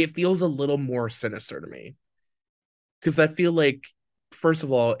 it feels a little more sinister to me, because I feel like, first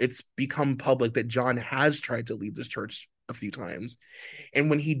of all, it's become public that John has tried to leave this church a few times, and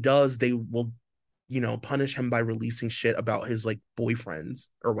when he does, they will, you know, punish him by releasing shit about his like boyfriends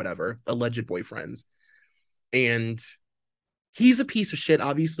or whatever, alleged boyfriends. And he's a piece of shit,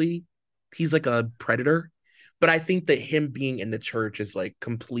 obviously, he's like a predator. But I think that him being in the church is like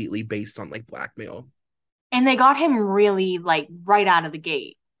completely based on like blackmail. And they got him really like right out of the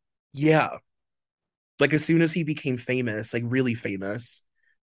gate. Yeah. Like as soon as he became famous, like really famous,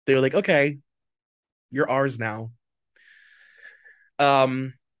 they were like, okay, you're ours now.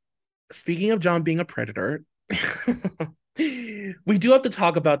 Um, Speaking of John being a predator, we do have to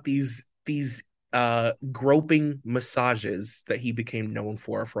talk about these groping massages that he became known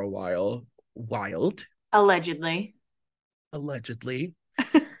for a while. Wild. Allegedly. Allegedly.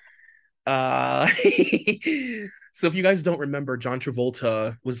 So if you guys don't remember, John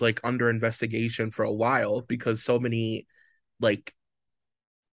Travolta was like under investigation for a while because so many like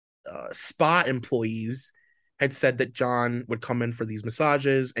spa employees had said that John would come in for these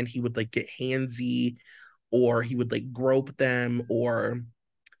massages and he would like get handsy or he would like grope them or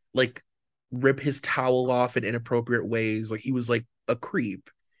like rip his towel off in inappropriate ways. Like he was like a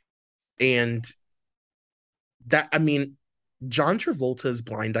creep. And that, I mean, John Travolta's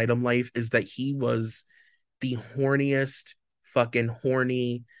blind item life is that he was the horniest fucking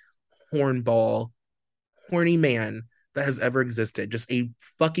hornball, horny man that has ever existed. Just a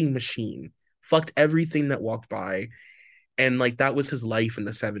fucking machine. Fucked everything that walked by. And like that was his life in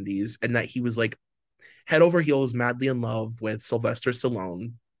the 70s. And that he was like head over heels, madly in love with Sylvester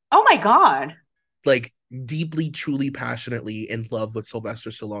Stallone. Oh my God. Like deeply, truly, passionately in love with Sylvester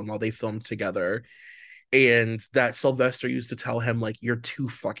Stallone while they filmed together. And that Sylvester used to tell him, like, you're too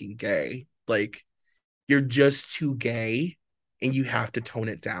fucking gay. Like, you're just too gay and you have to tone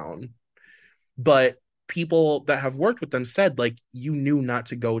it down. But people that have worked with them said, like, you knew not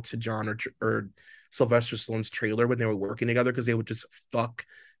to go to John or Sylvester Stallone's trailer when they were working together because they would just fuck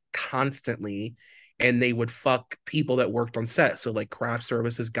constantly and they would fuck people that worked on set. So, like, craft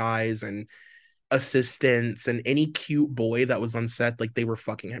services guys and assistants and any cute boy that was on set, like, they were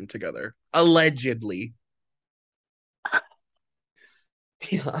fucking him together. Allegedly.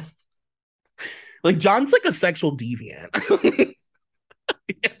 Yeah. Like John's like a sexual deviant.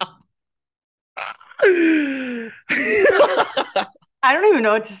 I don't even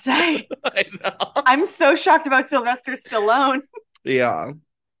know what to say. I know. I'm so shocked about Sylvester Stallone. Yeah.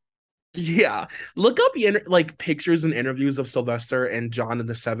 Yeah. Look up like pictures and interviews of Sylvester and John in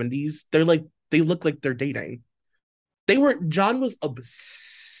the 70s. They're like they look like they're dating. John was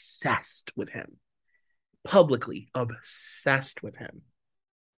obsessed with him. Publicly obsessed with him.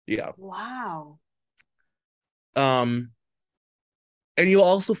 Yeah. Wow. And you'll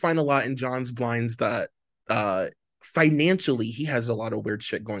also find a lot in John's blinds that financially he has a lot of weird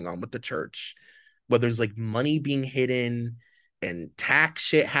shit going on with the church, where there's like money being hidden and tax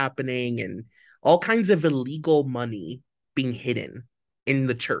shit happening and all kinds of illegal money being hidden in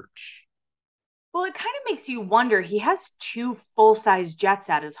the church. Well, it kind of makes you wonder. He has 2 full-size jets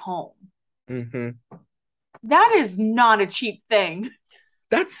at his home. Mm-hmm. That is not a cheap thing.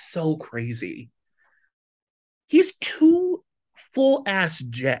 That's so crazy. He's 2 full-ass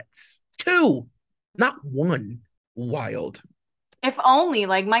jets. 2, not 1. Wild. If only,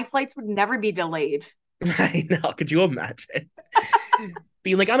 like, my flights would never be delayed. I know. Could you imagine?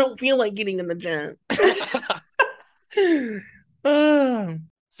 Being like, I don't feel like getting in the jet.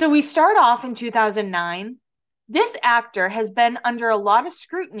 So we start off in 2009. This actor has been under a lot of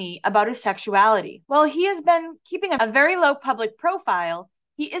scrutiny about his sexuality. While he has been keeping a very low public profile,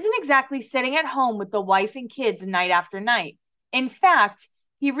 he isn't exactly sitting at home with the wife and kids night after night. In fact,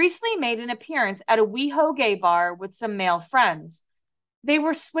 he recently made an appearance at a WeHo gay bar with some male friends. They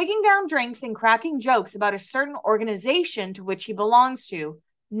were swigging down drinks and cracking jokes about a certain organization to which he belongs to.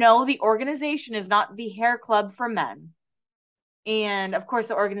 No, the organization is not the Hair Club for Men. And of course,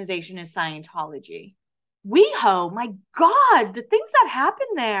 the organization is Scientology. WeHo, my God, the things that happen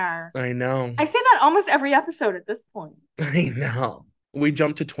there. I know. I say that almost every episode at this point. I know. We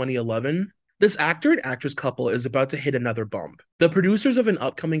jump to 2011. This actor and actress couple is about to hit another bump. The producers of an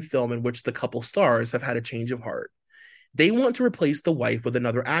upcoming film in which the couple stars have had a change of heart. They want to replace the wife with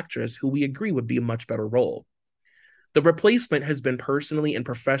another actress who we agree would be a much better role. The replacement has been personally and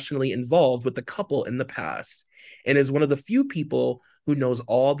professionally involved with the couple in the past and is one of the few people who knows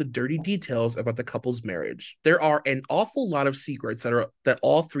all the dirty details about the couple's marriage. There are an awful lot of secrets that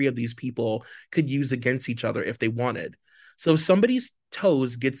all 3 of these people could use against each other if they wanted. So if somebody's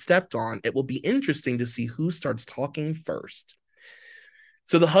toes get stepped on, it will be interesting to see who starts talking first.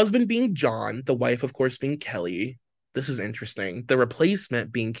 So the husband being John, the wife, of course, being Kelly. This is interesting. The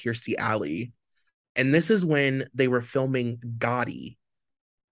replacement being Kirstie Alley. And this is when they were filming Gotti,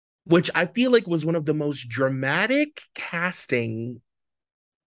 which I feel like was one of the most dramatic castings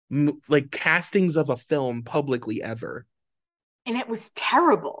of a film publicly ever. And it was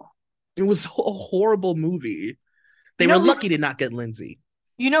terrible. It was a horrible movie. They You were know who lucky to not get Lindsay.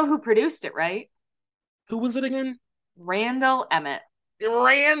 you know who produced it, right? Who was it again? Randall Emmett.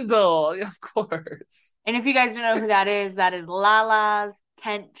 Randall, of course. And if you guys don't know who that is Lala's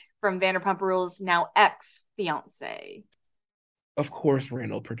Kent from Vanderpump Rules, now ex-fiance. Of course,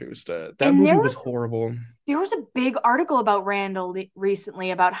 Randall produced it. That And movie was horrible. there was a big article about Randall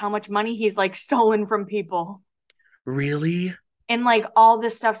recently about how much money he's like stolen from people. Really? And like all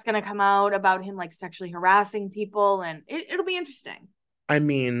this stuff's gonna come out about him like sexually harassing people, and it'll be interesting. I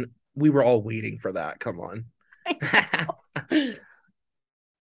mean, we were all waiting for that. Come on.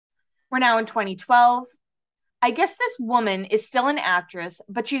 We're now in 2012. I guess this woman is still an actress,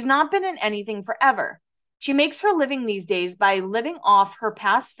 but she's not been in anything forever. She makes her living these days by living off her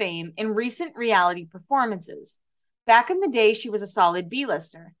past fame in recent reality performances. Back in the day, she was a solid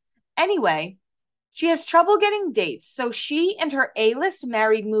B-lister. Anyway, she has trouble getting dates, so she and her A-list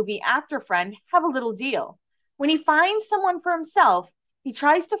married movie actor friend have a little deal. When he finds someone for himself, he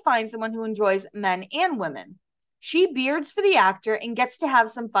tries to find someone who enjoys men and women. She beards for the actor and gets to have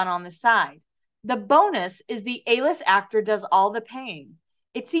some fun on the side. The bonus is the A-list actor does all the paying.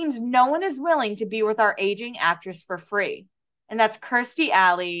 It seems no one is willing to be with our aging actress for free. And that's Kirstie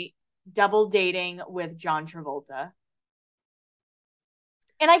Alley double dating with John Travolta.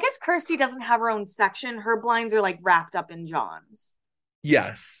 And I guess Kirstie doesn't have her own section. Her blinds are like wrapped up in John's.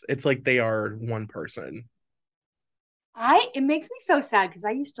 Yes, it's like they are one person. It makes me so sad because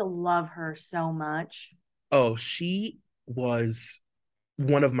I used to love her so much. Oh, she was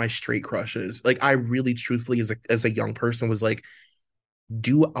one of my straight crushes. Like, I really truthfully as a young person was like,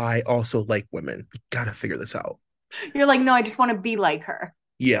 do I also like women? We gotta figure this out. You're like, no, I just want to be like her.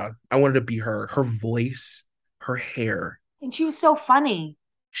 Yeah, I wanted to be her. Her voice, her hair. And she was so funny.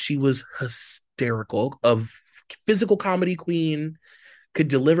 She was hysterical, of physical comedy queen, could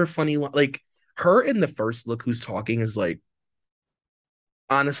deliver funny like her in the first Look Who's Talking is like,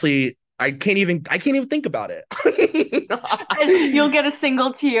 honestly, I can't even think about it. You'll get a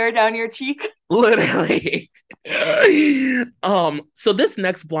single tear down your cheek. Literally. So this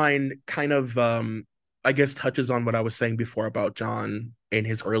next blind kind of I guess touches on what I was saying before about John in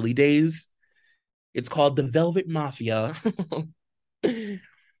his early days. It's called The Velvet Mafia.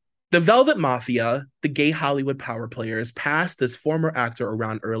 The Velvet Mafia, the gay Hollywood power players, passed this former actor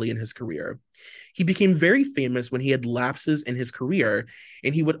around early in his career. He became very famous when he had lapses in his career,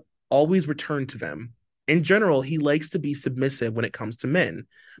 and he would always return to them. In general, he likes to be submissive when it comes to men,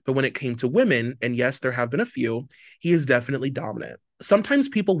 but when it came to women, and yes, there have been a few, he is definitely dominant. Sometimes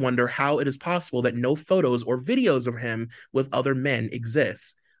people wonder how it is possible that no photos or videos of him with other men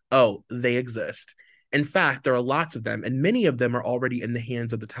exist. Oh, they exist. In fact, there are lots of them, and many of them are already in the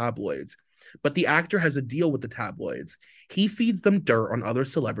hands of the tabloids. But the actor has a deal with the tabloids. He feeds them dirt on other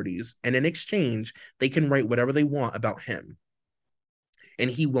celebrities, and in exchange, they can write whatever they want about him. And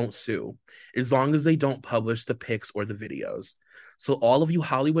he won't sue, as long as they don't publish the pics or the videos. So all of you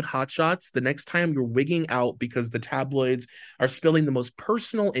Hollywood hotshots, the next time you're wigging out because the tabloids are spilling the most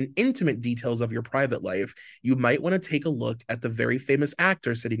personal and intimate details of your private life, you might want to take a look at the very famous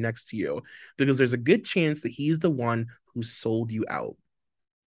actor sitting next to you, because there's a good chance that he's the one who sold you out.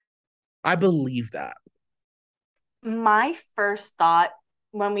 I believe that. My first thought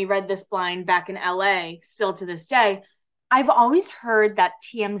when we read this blind back in LA, still to this day, I've always heard that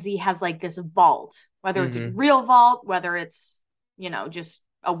TMZ has like this vault, whether it's a real vault, whether it's, just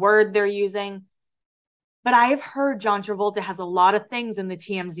a word they're using. But I have heard John Travolta has a lot of things in the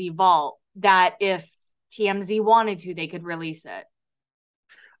TMZ vault that if TMZ wanted to, they could release it.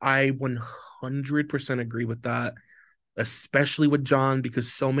 I 100% agree with that, especially with John,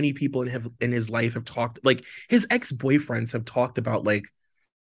 because so many people in his life have talked, like his ex-boyfriends have talked about like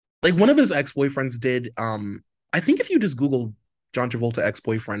one of his ex-boyfriends did I think if you just Google John Travolta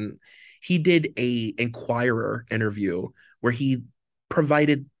ex-boyfriend, he did a Inquirer interview where he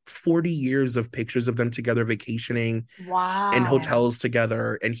provided 40 years of pictures of them together vacationing in hotels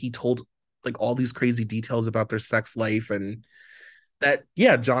together, and he told like all these crazy details about their sex life, and that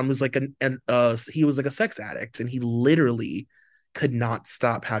John was like he was like a sex addict, and he literally could not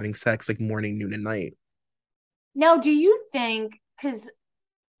stop having sex like morning, noon, and night. Now, do you think, because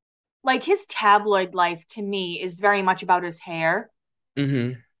like his tabloid life to me is very much about his hair.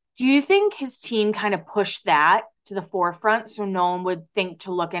 Mm-hmm. Do you think his team kind of pushed that to the forefront so no one would think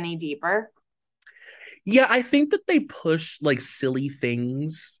to look any deeper? Yeah, I think that they push like silly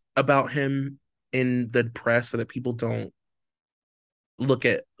things about him in the press so that people don't look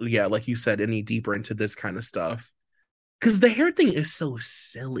at, like you said, any deeper into this kind of stuff. Because the hair thing is so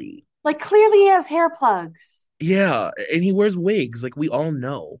silly. Like clearly he has hair plugs. Yeah, and he wears wigs, like we all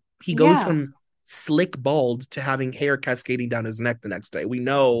know. He goes Yeah. from slick bald to having hair cascading down his neck the next day. We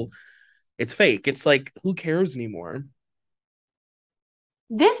know it's fake. It's like, who cares anymore?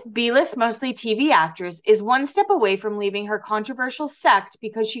 This B-list, mostly TV actress is one step away from leaving her controversial sect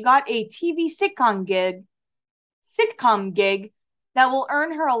because she got a TV sitcom gig that will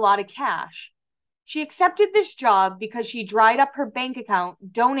earn her a lot of cash. She accepted this job because she dried up her bank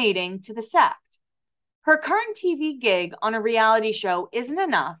account donating to the sect. Her current TV gig on a reality show isn't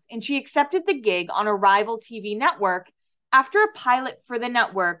enough, and she accepted the gig on a rival TV network after a pilot for the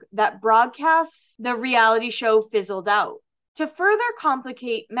network that broadcasts the reality show fizzled out. To further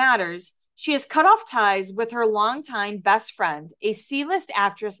complicate matters, she has cut off ties with her longtime best friend, a C-list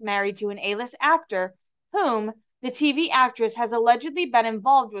actress married to an A-list actor, whom the TV actress has allegedly been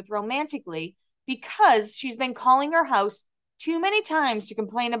involved with romantically because she's been calling her house too many times to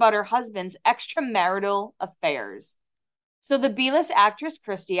complain about her husband's extramarital affairs. So the B-list actress,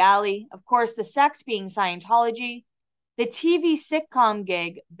 Kirstie Alley, of course, the sect being Scientology, the TV sitcom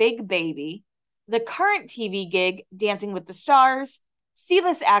gig, Big Baby, the current TV gig, Dancing with the Stars,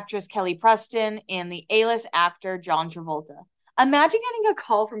 C-list actress Kelly Preston, and the A-list actor John Travolta. Imagine getting a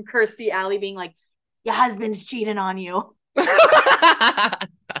call from Kirstie Alley being like, your husband's cheating on you.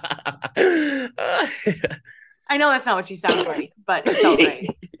 I know that's not what she sounds like, but it felt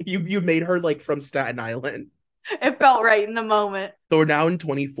right. You made her like from Staten Island. It felt right in the moment. So we're now in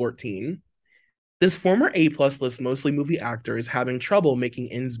 2014. This former A-plus list, mostly movie actor, is having trouble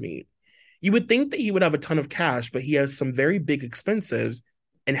making ends meet. You would think that he would have a ton of cash, but he has some very big expenses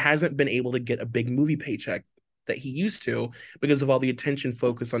and hasn't been able to get a big movie paycheck that he used to because of all the attention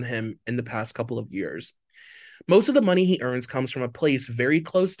focused on him in the past couple of years. Most of the money he earns comes from a place very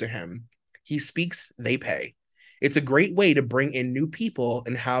close to him. He speaks, they pay. It's a great way to bring in new people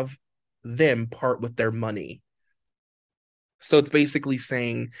and have them part with their money. So it's basically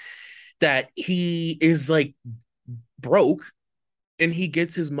saying that he is like broke and he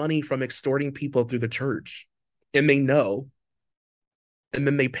gets his money from extorting people through the church, and they know, and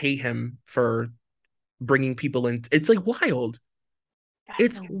then they pay him for bringing people in. It's like wild.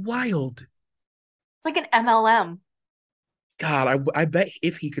 It's wild. It's like an MLM. God, I bet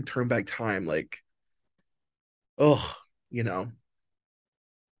if he could turn back time, like, oh, you know.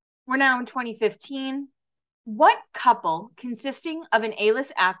 We're now in 2015. What couple consisting of an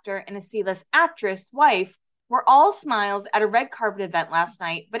A-list actor and a C-list actress wife were all smiles at a red carpet event last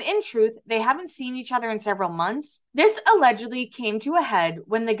night, but in truth, they haven't seen each other in several months? This allegedly came to a head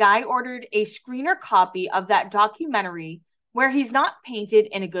when the guy ordered a screener copy of that documentary where he's not painted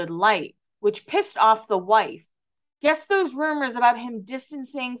in a good light, which pissed off the wife. Guess those rumors about him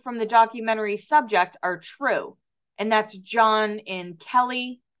distancing from the documentary subject are true. And that's John and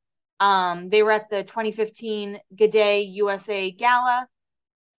Kelly. They were at the 2015 G'day USA Gala.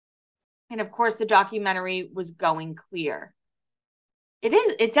 And of course, the documentary was going clear.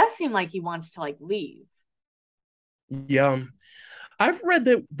 It does seem like he wants to like leave. Yeah. I've read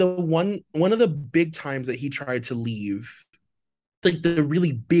that the one of the big times that he tried to leave, like the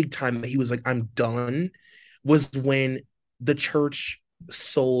really big time that he was like, I'm done, was when the church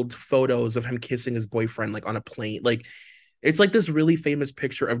sold photos of him kissing his boyfriend like on a plane. Like it's like this really famous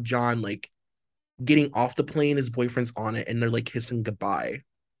picture of John like getting off the plane, his boyfriend's on it, and they're like kissing goodbye.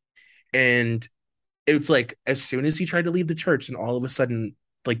 And it's like as soon as he tried to leave the church, and all of a sudden,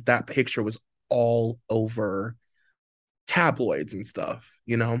 like that picture was all over tabloids and stuff,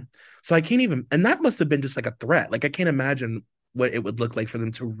 you know? So I can't even, and that must have been just like a threat. Like I can't imagine what it would look like for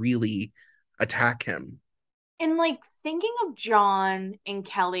them to really attack him. And like thinking of John and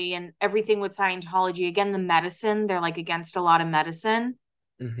Kelly and everything with Scientology, again, the medicine, they're like against a lot of medicine.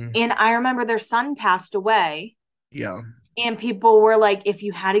 Mm-hmm. And I remember their son passed away. Yeah. And people were like, if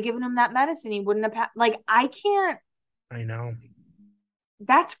you had given him that medicine, he wouldn't have like, I can't. I know.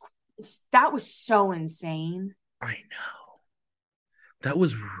 That was so insane. I know. That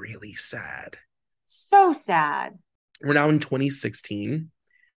was really sad. So sad. We're now in 2016.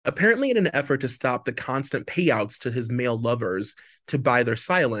 Apparently, in an effort to stop the constant payouts to his male lovers to buy their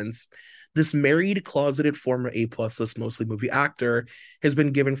silence, this married, closeted former A-plus list, mostly movie actor, has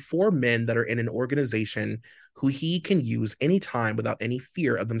been given 4 men that are in an organization who he can use anytime without any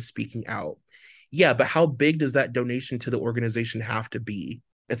fear of them speaking out. Yeah, but how big does that donation to the organization have to be?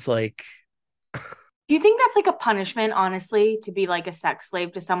 It's like... Do you think that's like a punishment, honestly, to be like a sex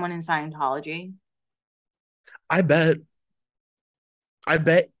slave to someone in Scientology? I bet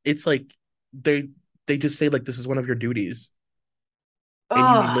it's like they just say like this is one of your duties.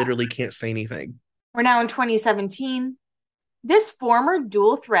 And you literally can't say anything. We're now in 2017. This former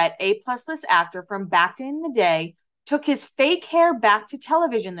dual threat A-plus list actor from back in the day took his fake hair back to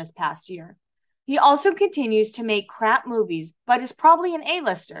television this past year. He also continues to make crap movies, but is probably an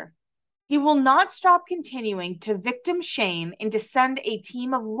A-lister. He will not stop continuing to victim shame and to send a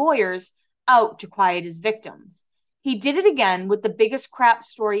team of lawyers out to quiet his victims. He did it again with the biggest crap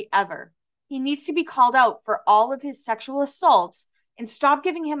story ever. He needs to be called out for all of his sexual assaults and stop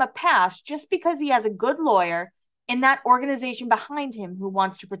giving him a pass just because he has a good lawyer and that organization behind him who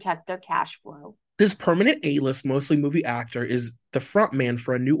wants to protect their cash flow. This permanent A-list, mostly movie actor, is the front man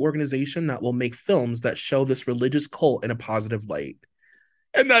for a new organization that will make films that show this religious cult in a positive light.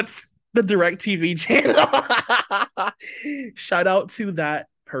 And that's the DirecTV channel. Shout out to that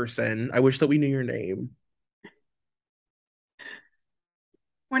person. I wish that we knew your name.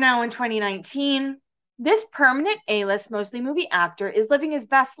 We're now in 2019. This permanent A-list, mostly movie actor is living his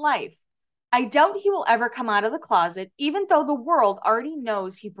best life. I doubt he will ever come out of the closet, even though the world already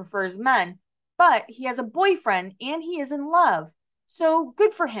knows he prefers men, but he has a boyfriend and he is in love. So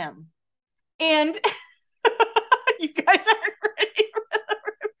good for him. And you guys aren't ready for the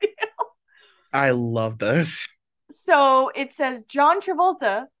reveal. I love this. So it says John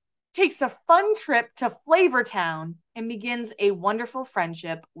Travolta takes a fun trip to Flavortown and begins a wonderful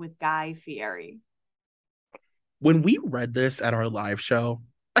friendship with Guy Fieri. When we read this at our live show,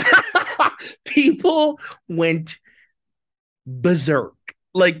 people went berserk.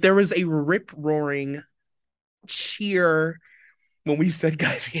 Like there was a rip-roaring cheer when we said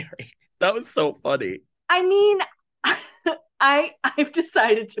Guy Fieri. That was so funny. I mean, I've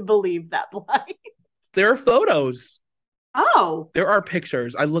decided to believe that blind. There are photos. Oh. There are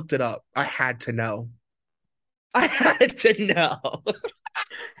pictures. I looked it up. I had to know. I had to know.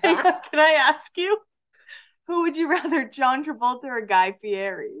 Can I ask you? Who would you rather, John Travolta or Guy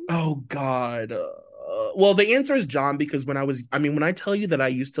Fieri? Oh, God. Well, the answer is John, because when I tell you that I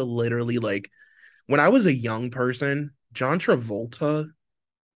used to literally, like, when I was a young person, John Travolta,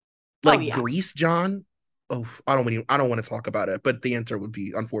 like Grease John. Oh, I don't want to talk about it, but the answer would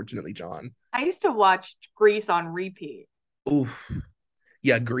be, unfortunately, John. I used to watch Grease on repeat. Oof.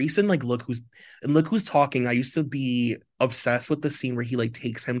 Yeah, Grease and look who's talking. I used to be obsessed with the scene where he like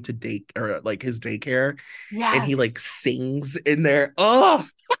takes him to date or like his daycare. Yes. And he like sings in there. Oh,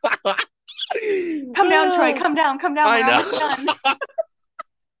 come down, Troy. Come down. I know.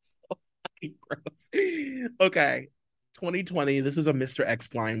 So fucking gross. Okay, 2020. This is a Mr. X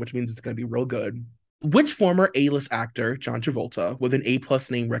blind, which means it's gonna be real good. Which former A-list actor, John Travolta, with an A+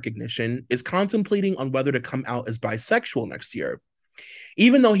 name recognition, is contemplating on whether to come out as bisexual next year?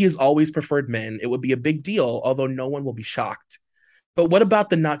 Even though he has always preferred men, it would be a big deal, although no one will be shocked. But what about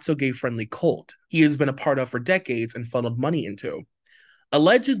the not-so-gay-friendly cult he has been a part of for decades and funneled money into?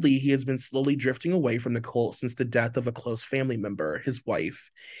 Allegedly, he has been slowly drifting away from the cult since the death of a close family member, his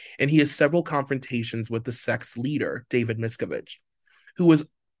wife, and he has several confrontations with the sect's leader, David Miscavige, who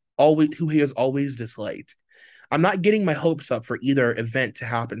he has always disliked. I'm not getting my hopes up for either event to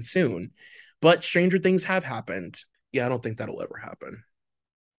happen soon, but stranger things have happened. Yeah, I don't think that'll ever happen.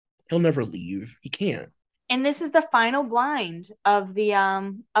 He'll never leave. He can't. And this is the final blind of the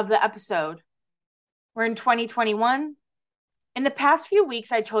episode. We're in 2021. In the past few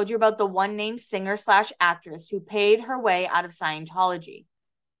weeks, I told you about the one-named singer/actress who paid her way out of Scientology.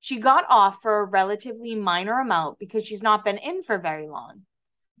 She got off for a relatively minor amount because she's not been in for very long.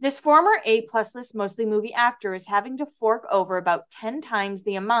 This former A+ list, mostly movie actor, is having to fork over about 10 times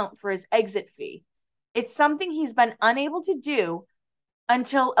the amount for his exit fee. It's something he's been unable to do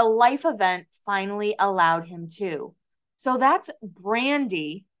until a life event finally allowed him to. So that's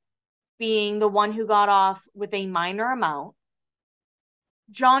Brandy being the one who got off with a minor amount.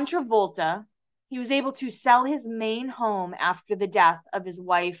 John Travolta, he was able to sell his main home after the death of his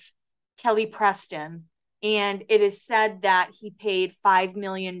wife, Kelly Preston. And it is said that he paid $5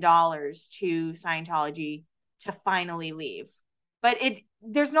 million to Scientology to finally leave. But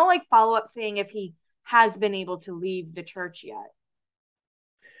there's no follow-up saying if he has been able to leave the church yet.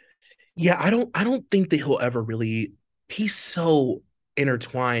 Yeah, I don't think that he'll ever really. He's so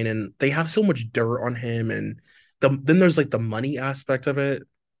intertwined, and they have so much dirt on him, and then there's the money aspect of it.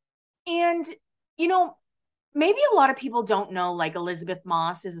 And maybe a lot of people don't know Elizabeth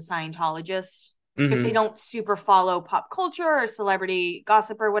Moss is a Scientologist. Mm-hmm. If they don't super follow pop culture or celebrity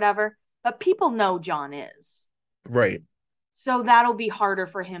gossip or whatever, but people know John is. Right. So that'll be harder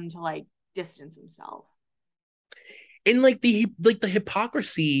for him to distance himself. And the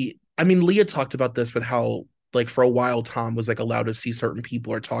hypocrisy. I mean, Leah talked about this with how for a while Tom was allowed to see certain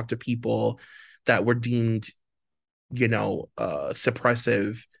people or talk to people that were deemed,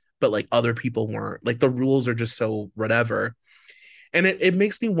 suppressive, but other people weren't. The rules are just so whatever. And it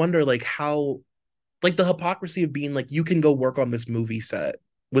makes me wonder how Like the hypocrisy of being like, you can go work on this movie set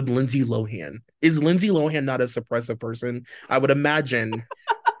with Lindsay Lohan. Is Lindsay Lohan not a suppressive person? I would imagine,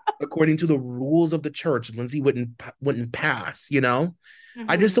 according to the rules of the church, Lindsay wouldn't pass, you know?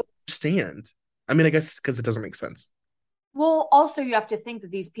 I just Mhm. don't understand. I mean, I guess because it doesn't make sense. Well, also you have to think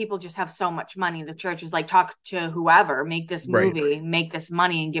that these people just have so much money. The church is like, talk to whoever, make this Right. movie, make this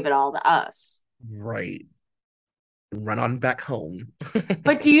money, and give it all to us. Right. Run on back home.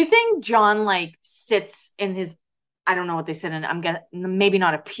 But do you think John like sits in his, I don't know what they sit in. I'm getting maybe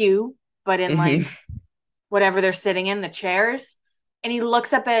not a pew, but in like Mhm. whatever they're sitting in, the chairs, and he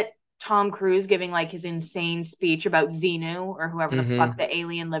looks up at Tom Cruise giving like his insane speech about Xenu or whoever the fuck Mhm. the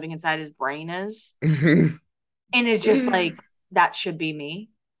alien living inside his brain is, Mhm. and is just like, that should be me.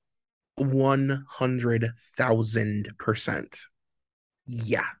 100,000%.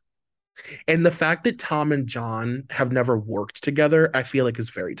 Yeah. And the fact that Tom and John have never worked together, I feel like is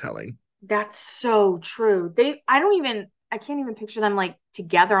very telling. That's so true. I can't even picture them like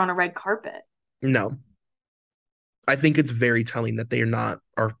together on a red carpet. No, I think it's very telling that they're not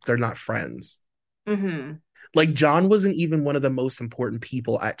friends. Mm-hmm. Like John wasn't even one of the most important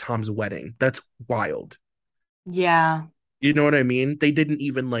people at Tom's wedding. That's wild. Yeah. You know what I mean? They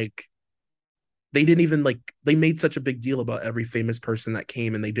made such a big deal about every famous person that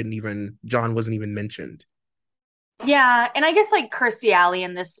came and John wasn't even mentioned. Yeah. And I guess like Kirstie Alley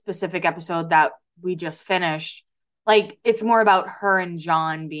in this specific episode that we just finished, like it's more about her and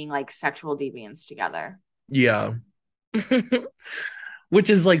John being like sexual deviants together. Yeah. Which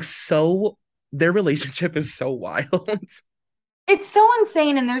is like so their relationship is so wild. It's so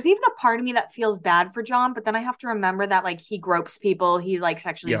insane. And there's even a part of me that feels bad for John, but then I have to remember that like he gropes people, he like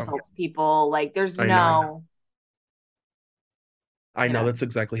sexually Yeah, assaults people. Like there's I know. no, I you know know, that's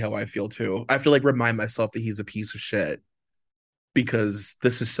exactly how I feel too. I feel like remind myself that he's a piece of shit because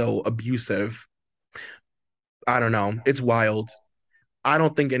this is so abusive. I don't know. It's wild. I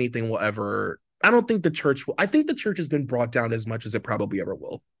don't think the church will. I think the church has been brought down as much as it probably ever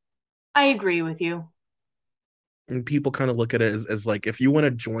will. I agree with you. And people kind of look at it as like, if you want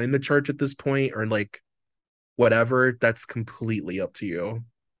to join the church at this point or like whatever, that's completely up to you.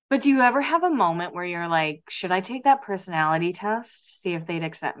 But do you ever have a moment where you're like, should I take that personality test to see if they'd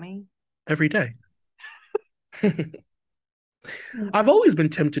accept me? Every day. I've always been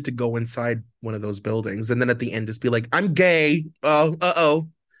tempted to go inside one of those buildings and then at the end just be like, I'm gay. Oh, uh-oh.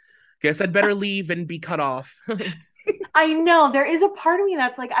 Guess I'd better leave and be cut off. I know there is a part of me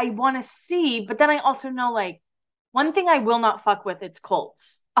that's like, I want to see, but then I also know like one thing I will not fuck with, it's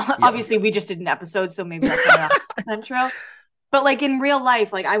cults. Yeah. Obviously, we just did an episode, so maybe that's not 100% true. But like in real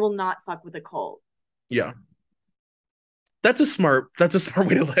life, like I will not fuck with a cult. Yeah. That's a smart way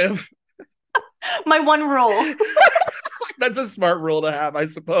to live. My one rule. That's a smart rule to have, I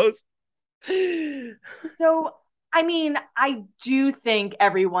suppose. So, I mean, I do think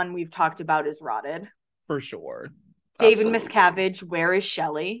everyone we've talked about is rotted. For sure. David Absolutely. Miscavige, where is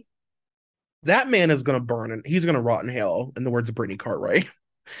Shelley? That man is gonna burn and he's gonna rot in hell, in the words of Brittany Cartwright.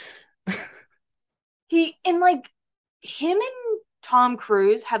 He and like him and Tom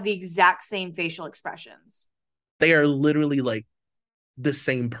Cruise have the exact same facial expressions. They are literally like the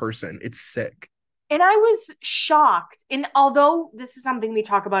same person. It's sick. And I was shocked. And although this is something we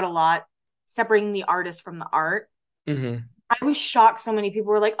talk about a lot, separating the artist from the art, Mm-hmm. I was shocked so many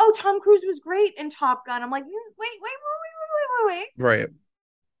people were like, oh, Tom Cruise was great in Top Gun. I'm like, wait. Right.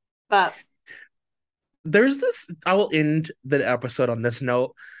 But I will end the episode on this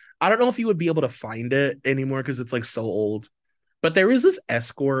note. I don't know if you would be able to find it anymore because it's like so old. But there is this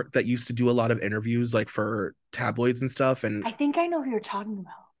escort that used to do a lot of interviews like for tabloids and stuff. I think I know who you're talking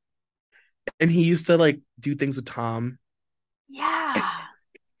about. And he used to like do things with Tom Yeah.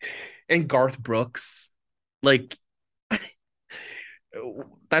 and Garth Brooks. Like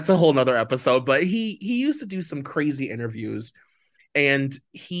that's a whole nother episode, but he used to do some crazy interviews and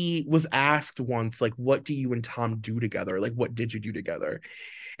he was asked once like what do you and Tom do together? Like what did you do together?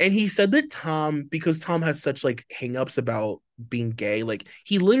 And he said that Tom, because Tom has such like hangups about being gay, like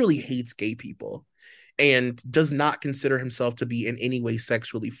he literally hates gay people and does not consider himself to be in any way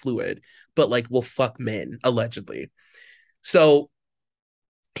sexually fluid, but like will fuck men allegedly. So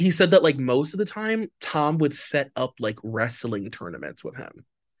he said that like most of the time Tom would set up like wrestling tournaments with him.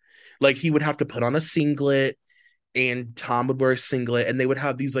 Like he would have to put on a singlet and Tom would wear a singlet and they would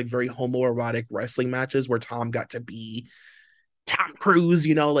have these like very homoerotic wrestling matches where Tom got to be Tom Cruise,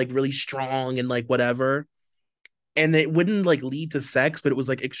 you know, like really strong and like whatever. And it wouldn't like lead to sex, but it was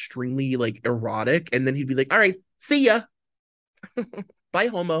like extremely like erotic. And then he'd be like, all right, see ya. Bye,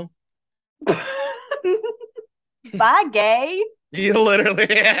 homo. Bye, gay. You literally,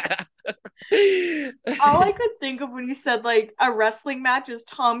 All I could think of when you said like a wrestling match is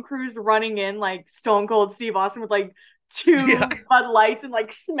Tom Cruise running in like Stone Cold Steve Austin with like yeah. two Bud Lights and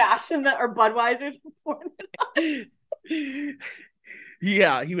like smashing the or Budweisers.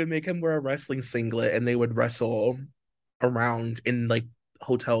 Yeah, he would make him wear a wrestling singlet and they would wrestle around in like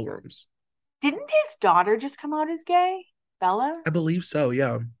hotel rooms. Didn't his daughter just come out as gay? Bella? I believe so,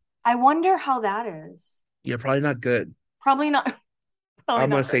 yeah. I wonder how that is. Yeah, probably not good. Probably not. Probably I'm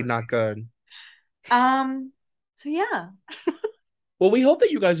gonna not say very not good. So yeah. Well, we hope that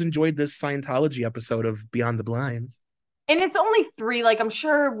you guys enjoyed this Scientology episode of Beyond the Blinds. And it's only 3. Like I'm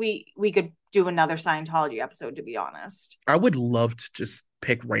sure we could do another Scientology episode, to be honest. I would love to just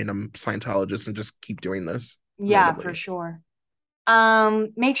pick random Scientologists and just keep doing this Yeah, randomly. for sure.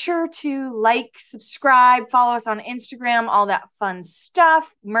 Make sure to like, subscribe, follow us on Instagram, all that fun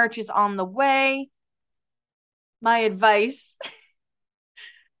stuff. Merch is on the way. My advice,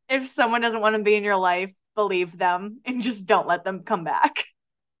 if someone doesn't want to be in your life, believe them and just don't let them come back.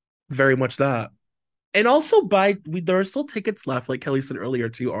 Very much that. And also there are still tickets left, like Kelly said earlier,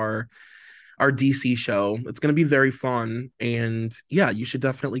 to our DC show. It's gonna be very fun. And yeah, you should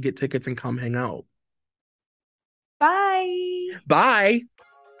definitely get tickets and come hang out. Bye. Bye.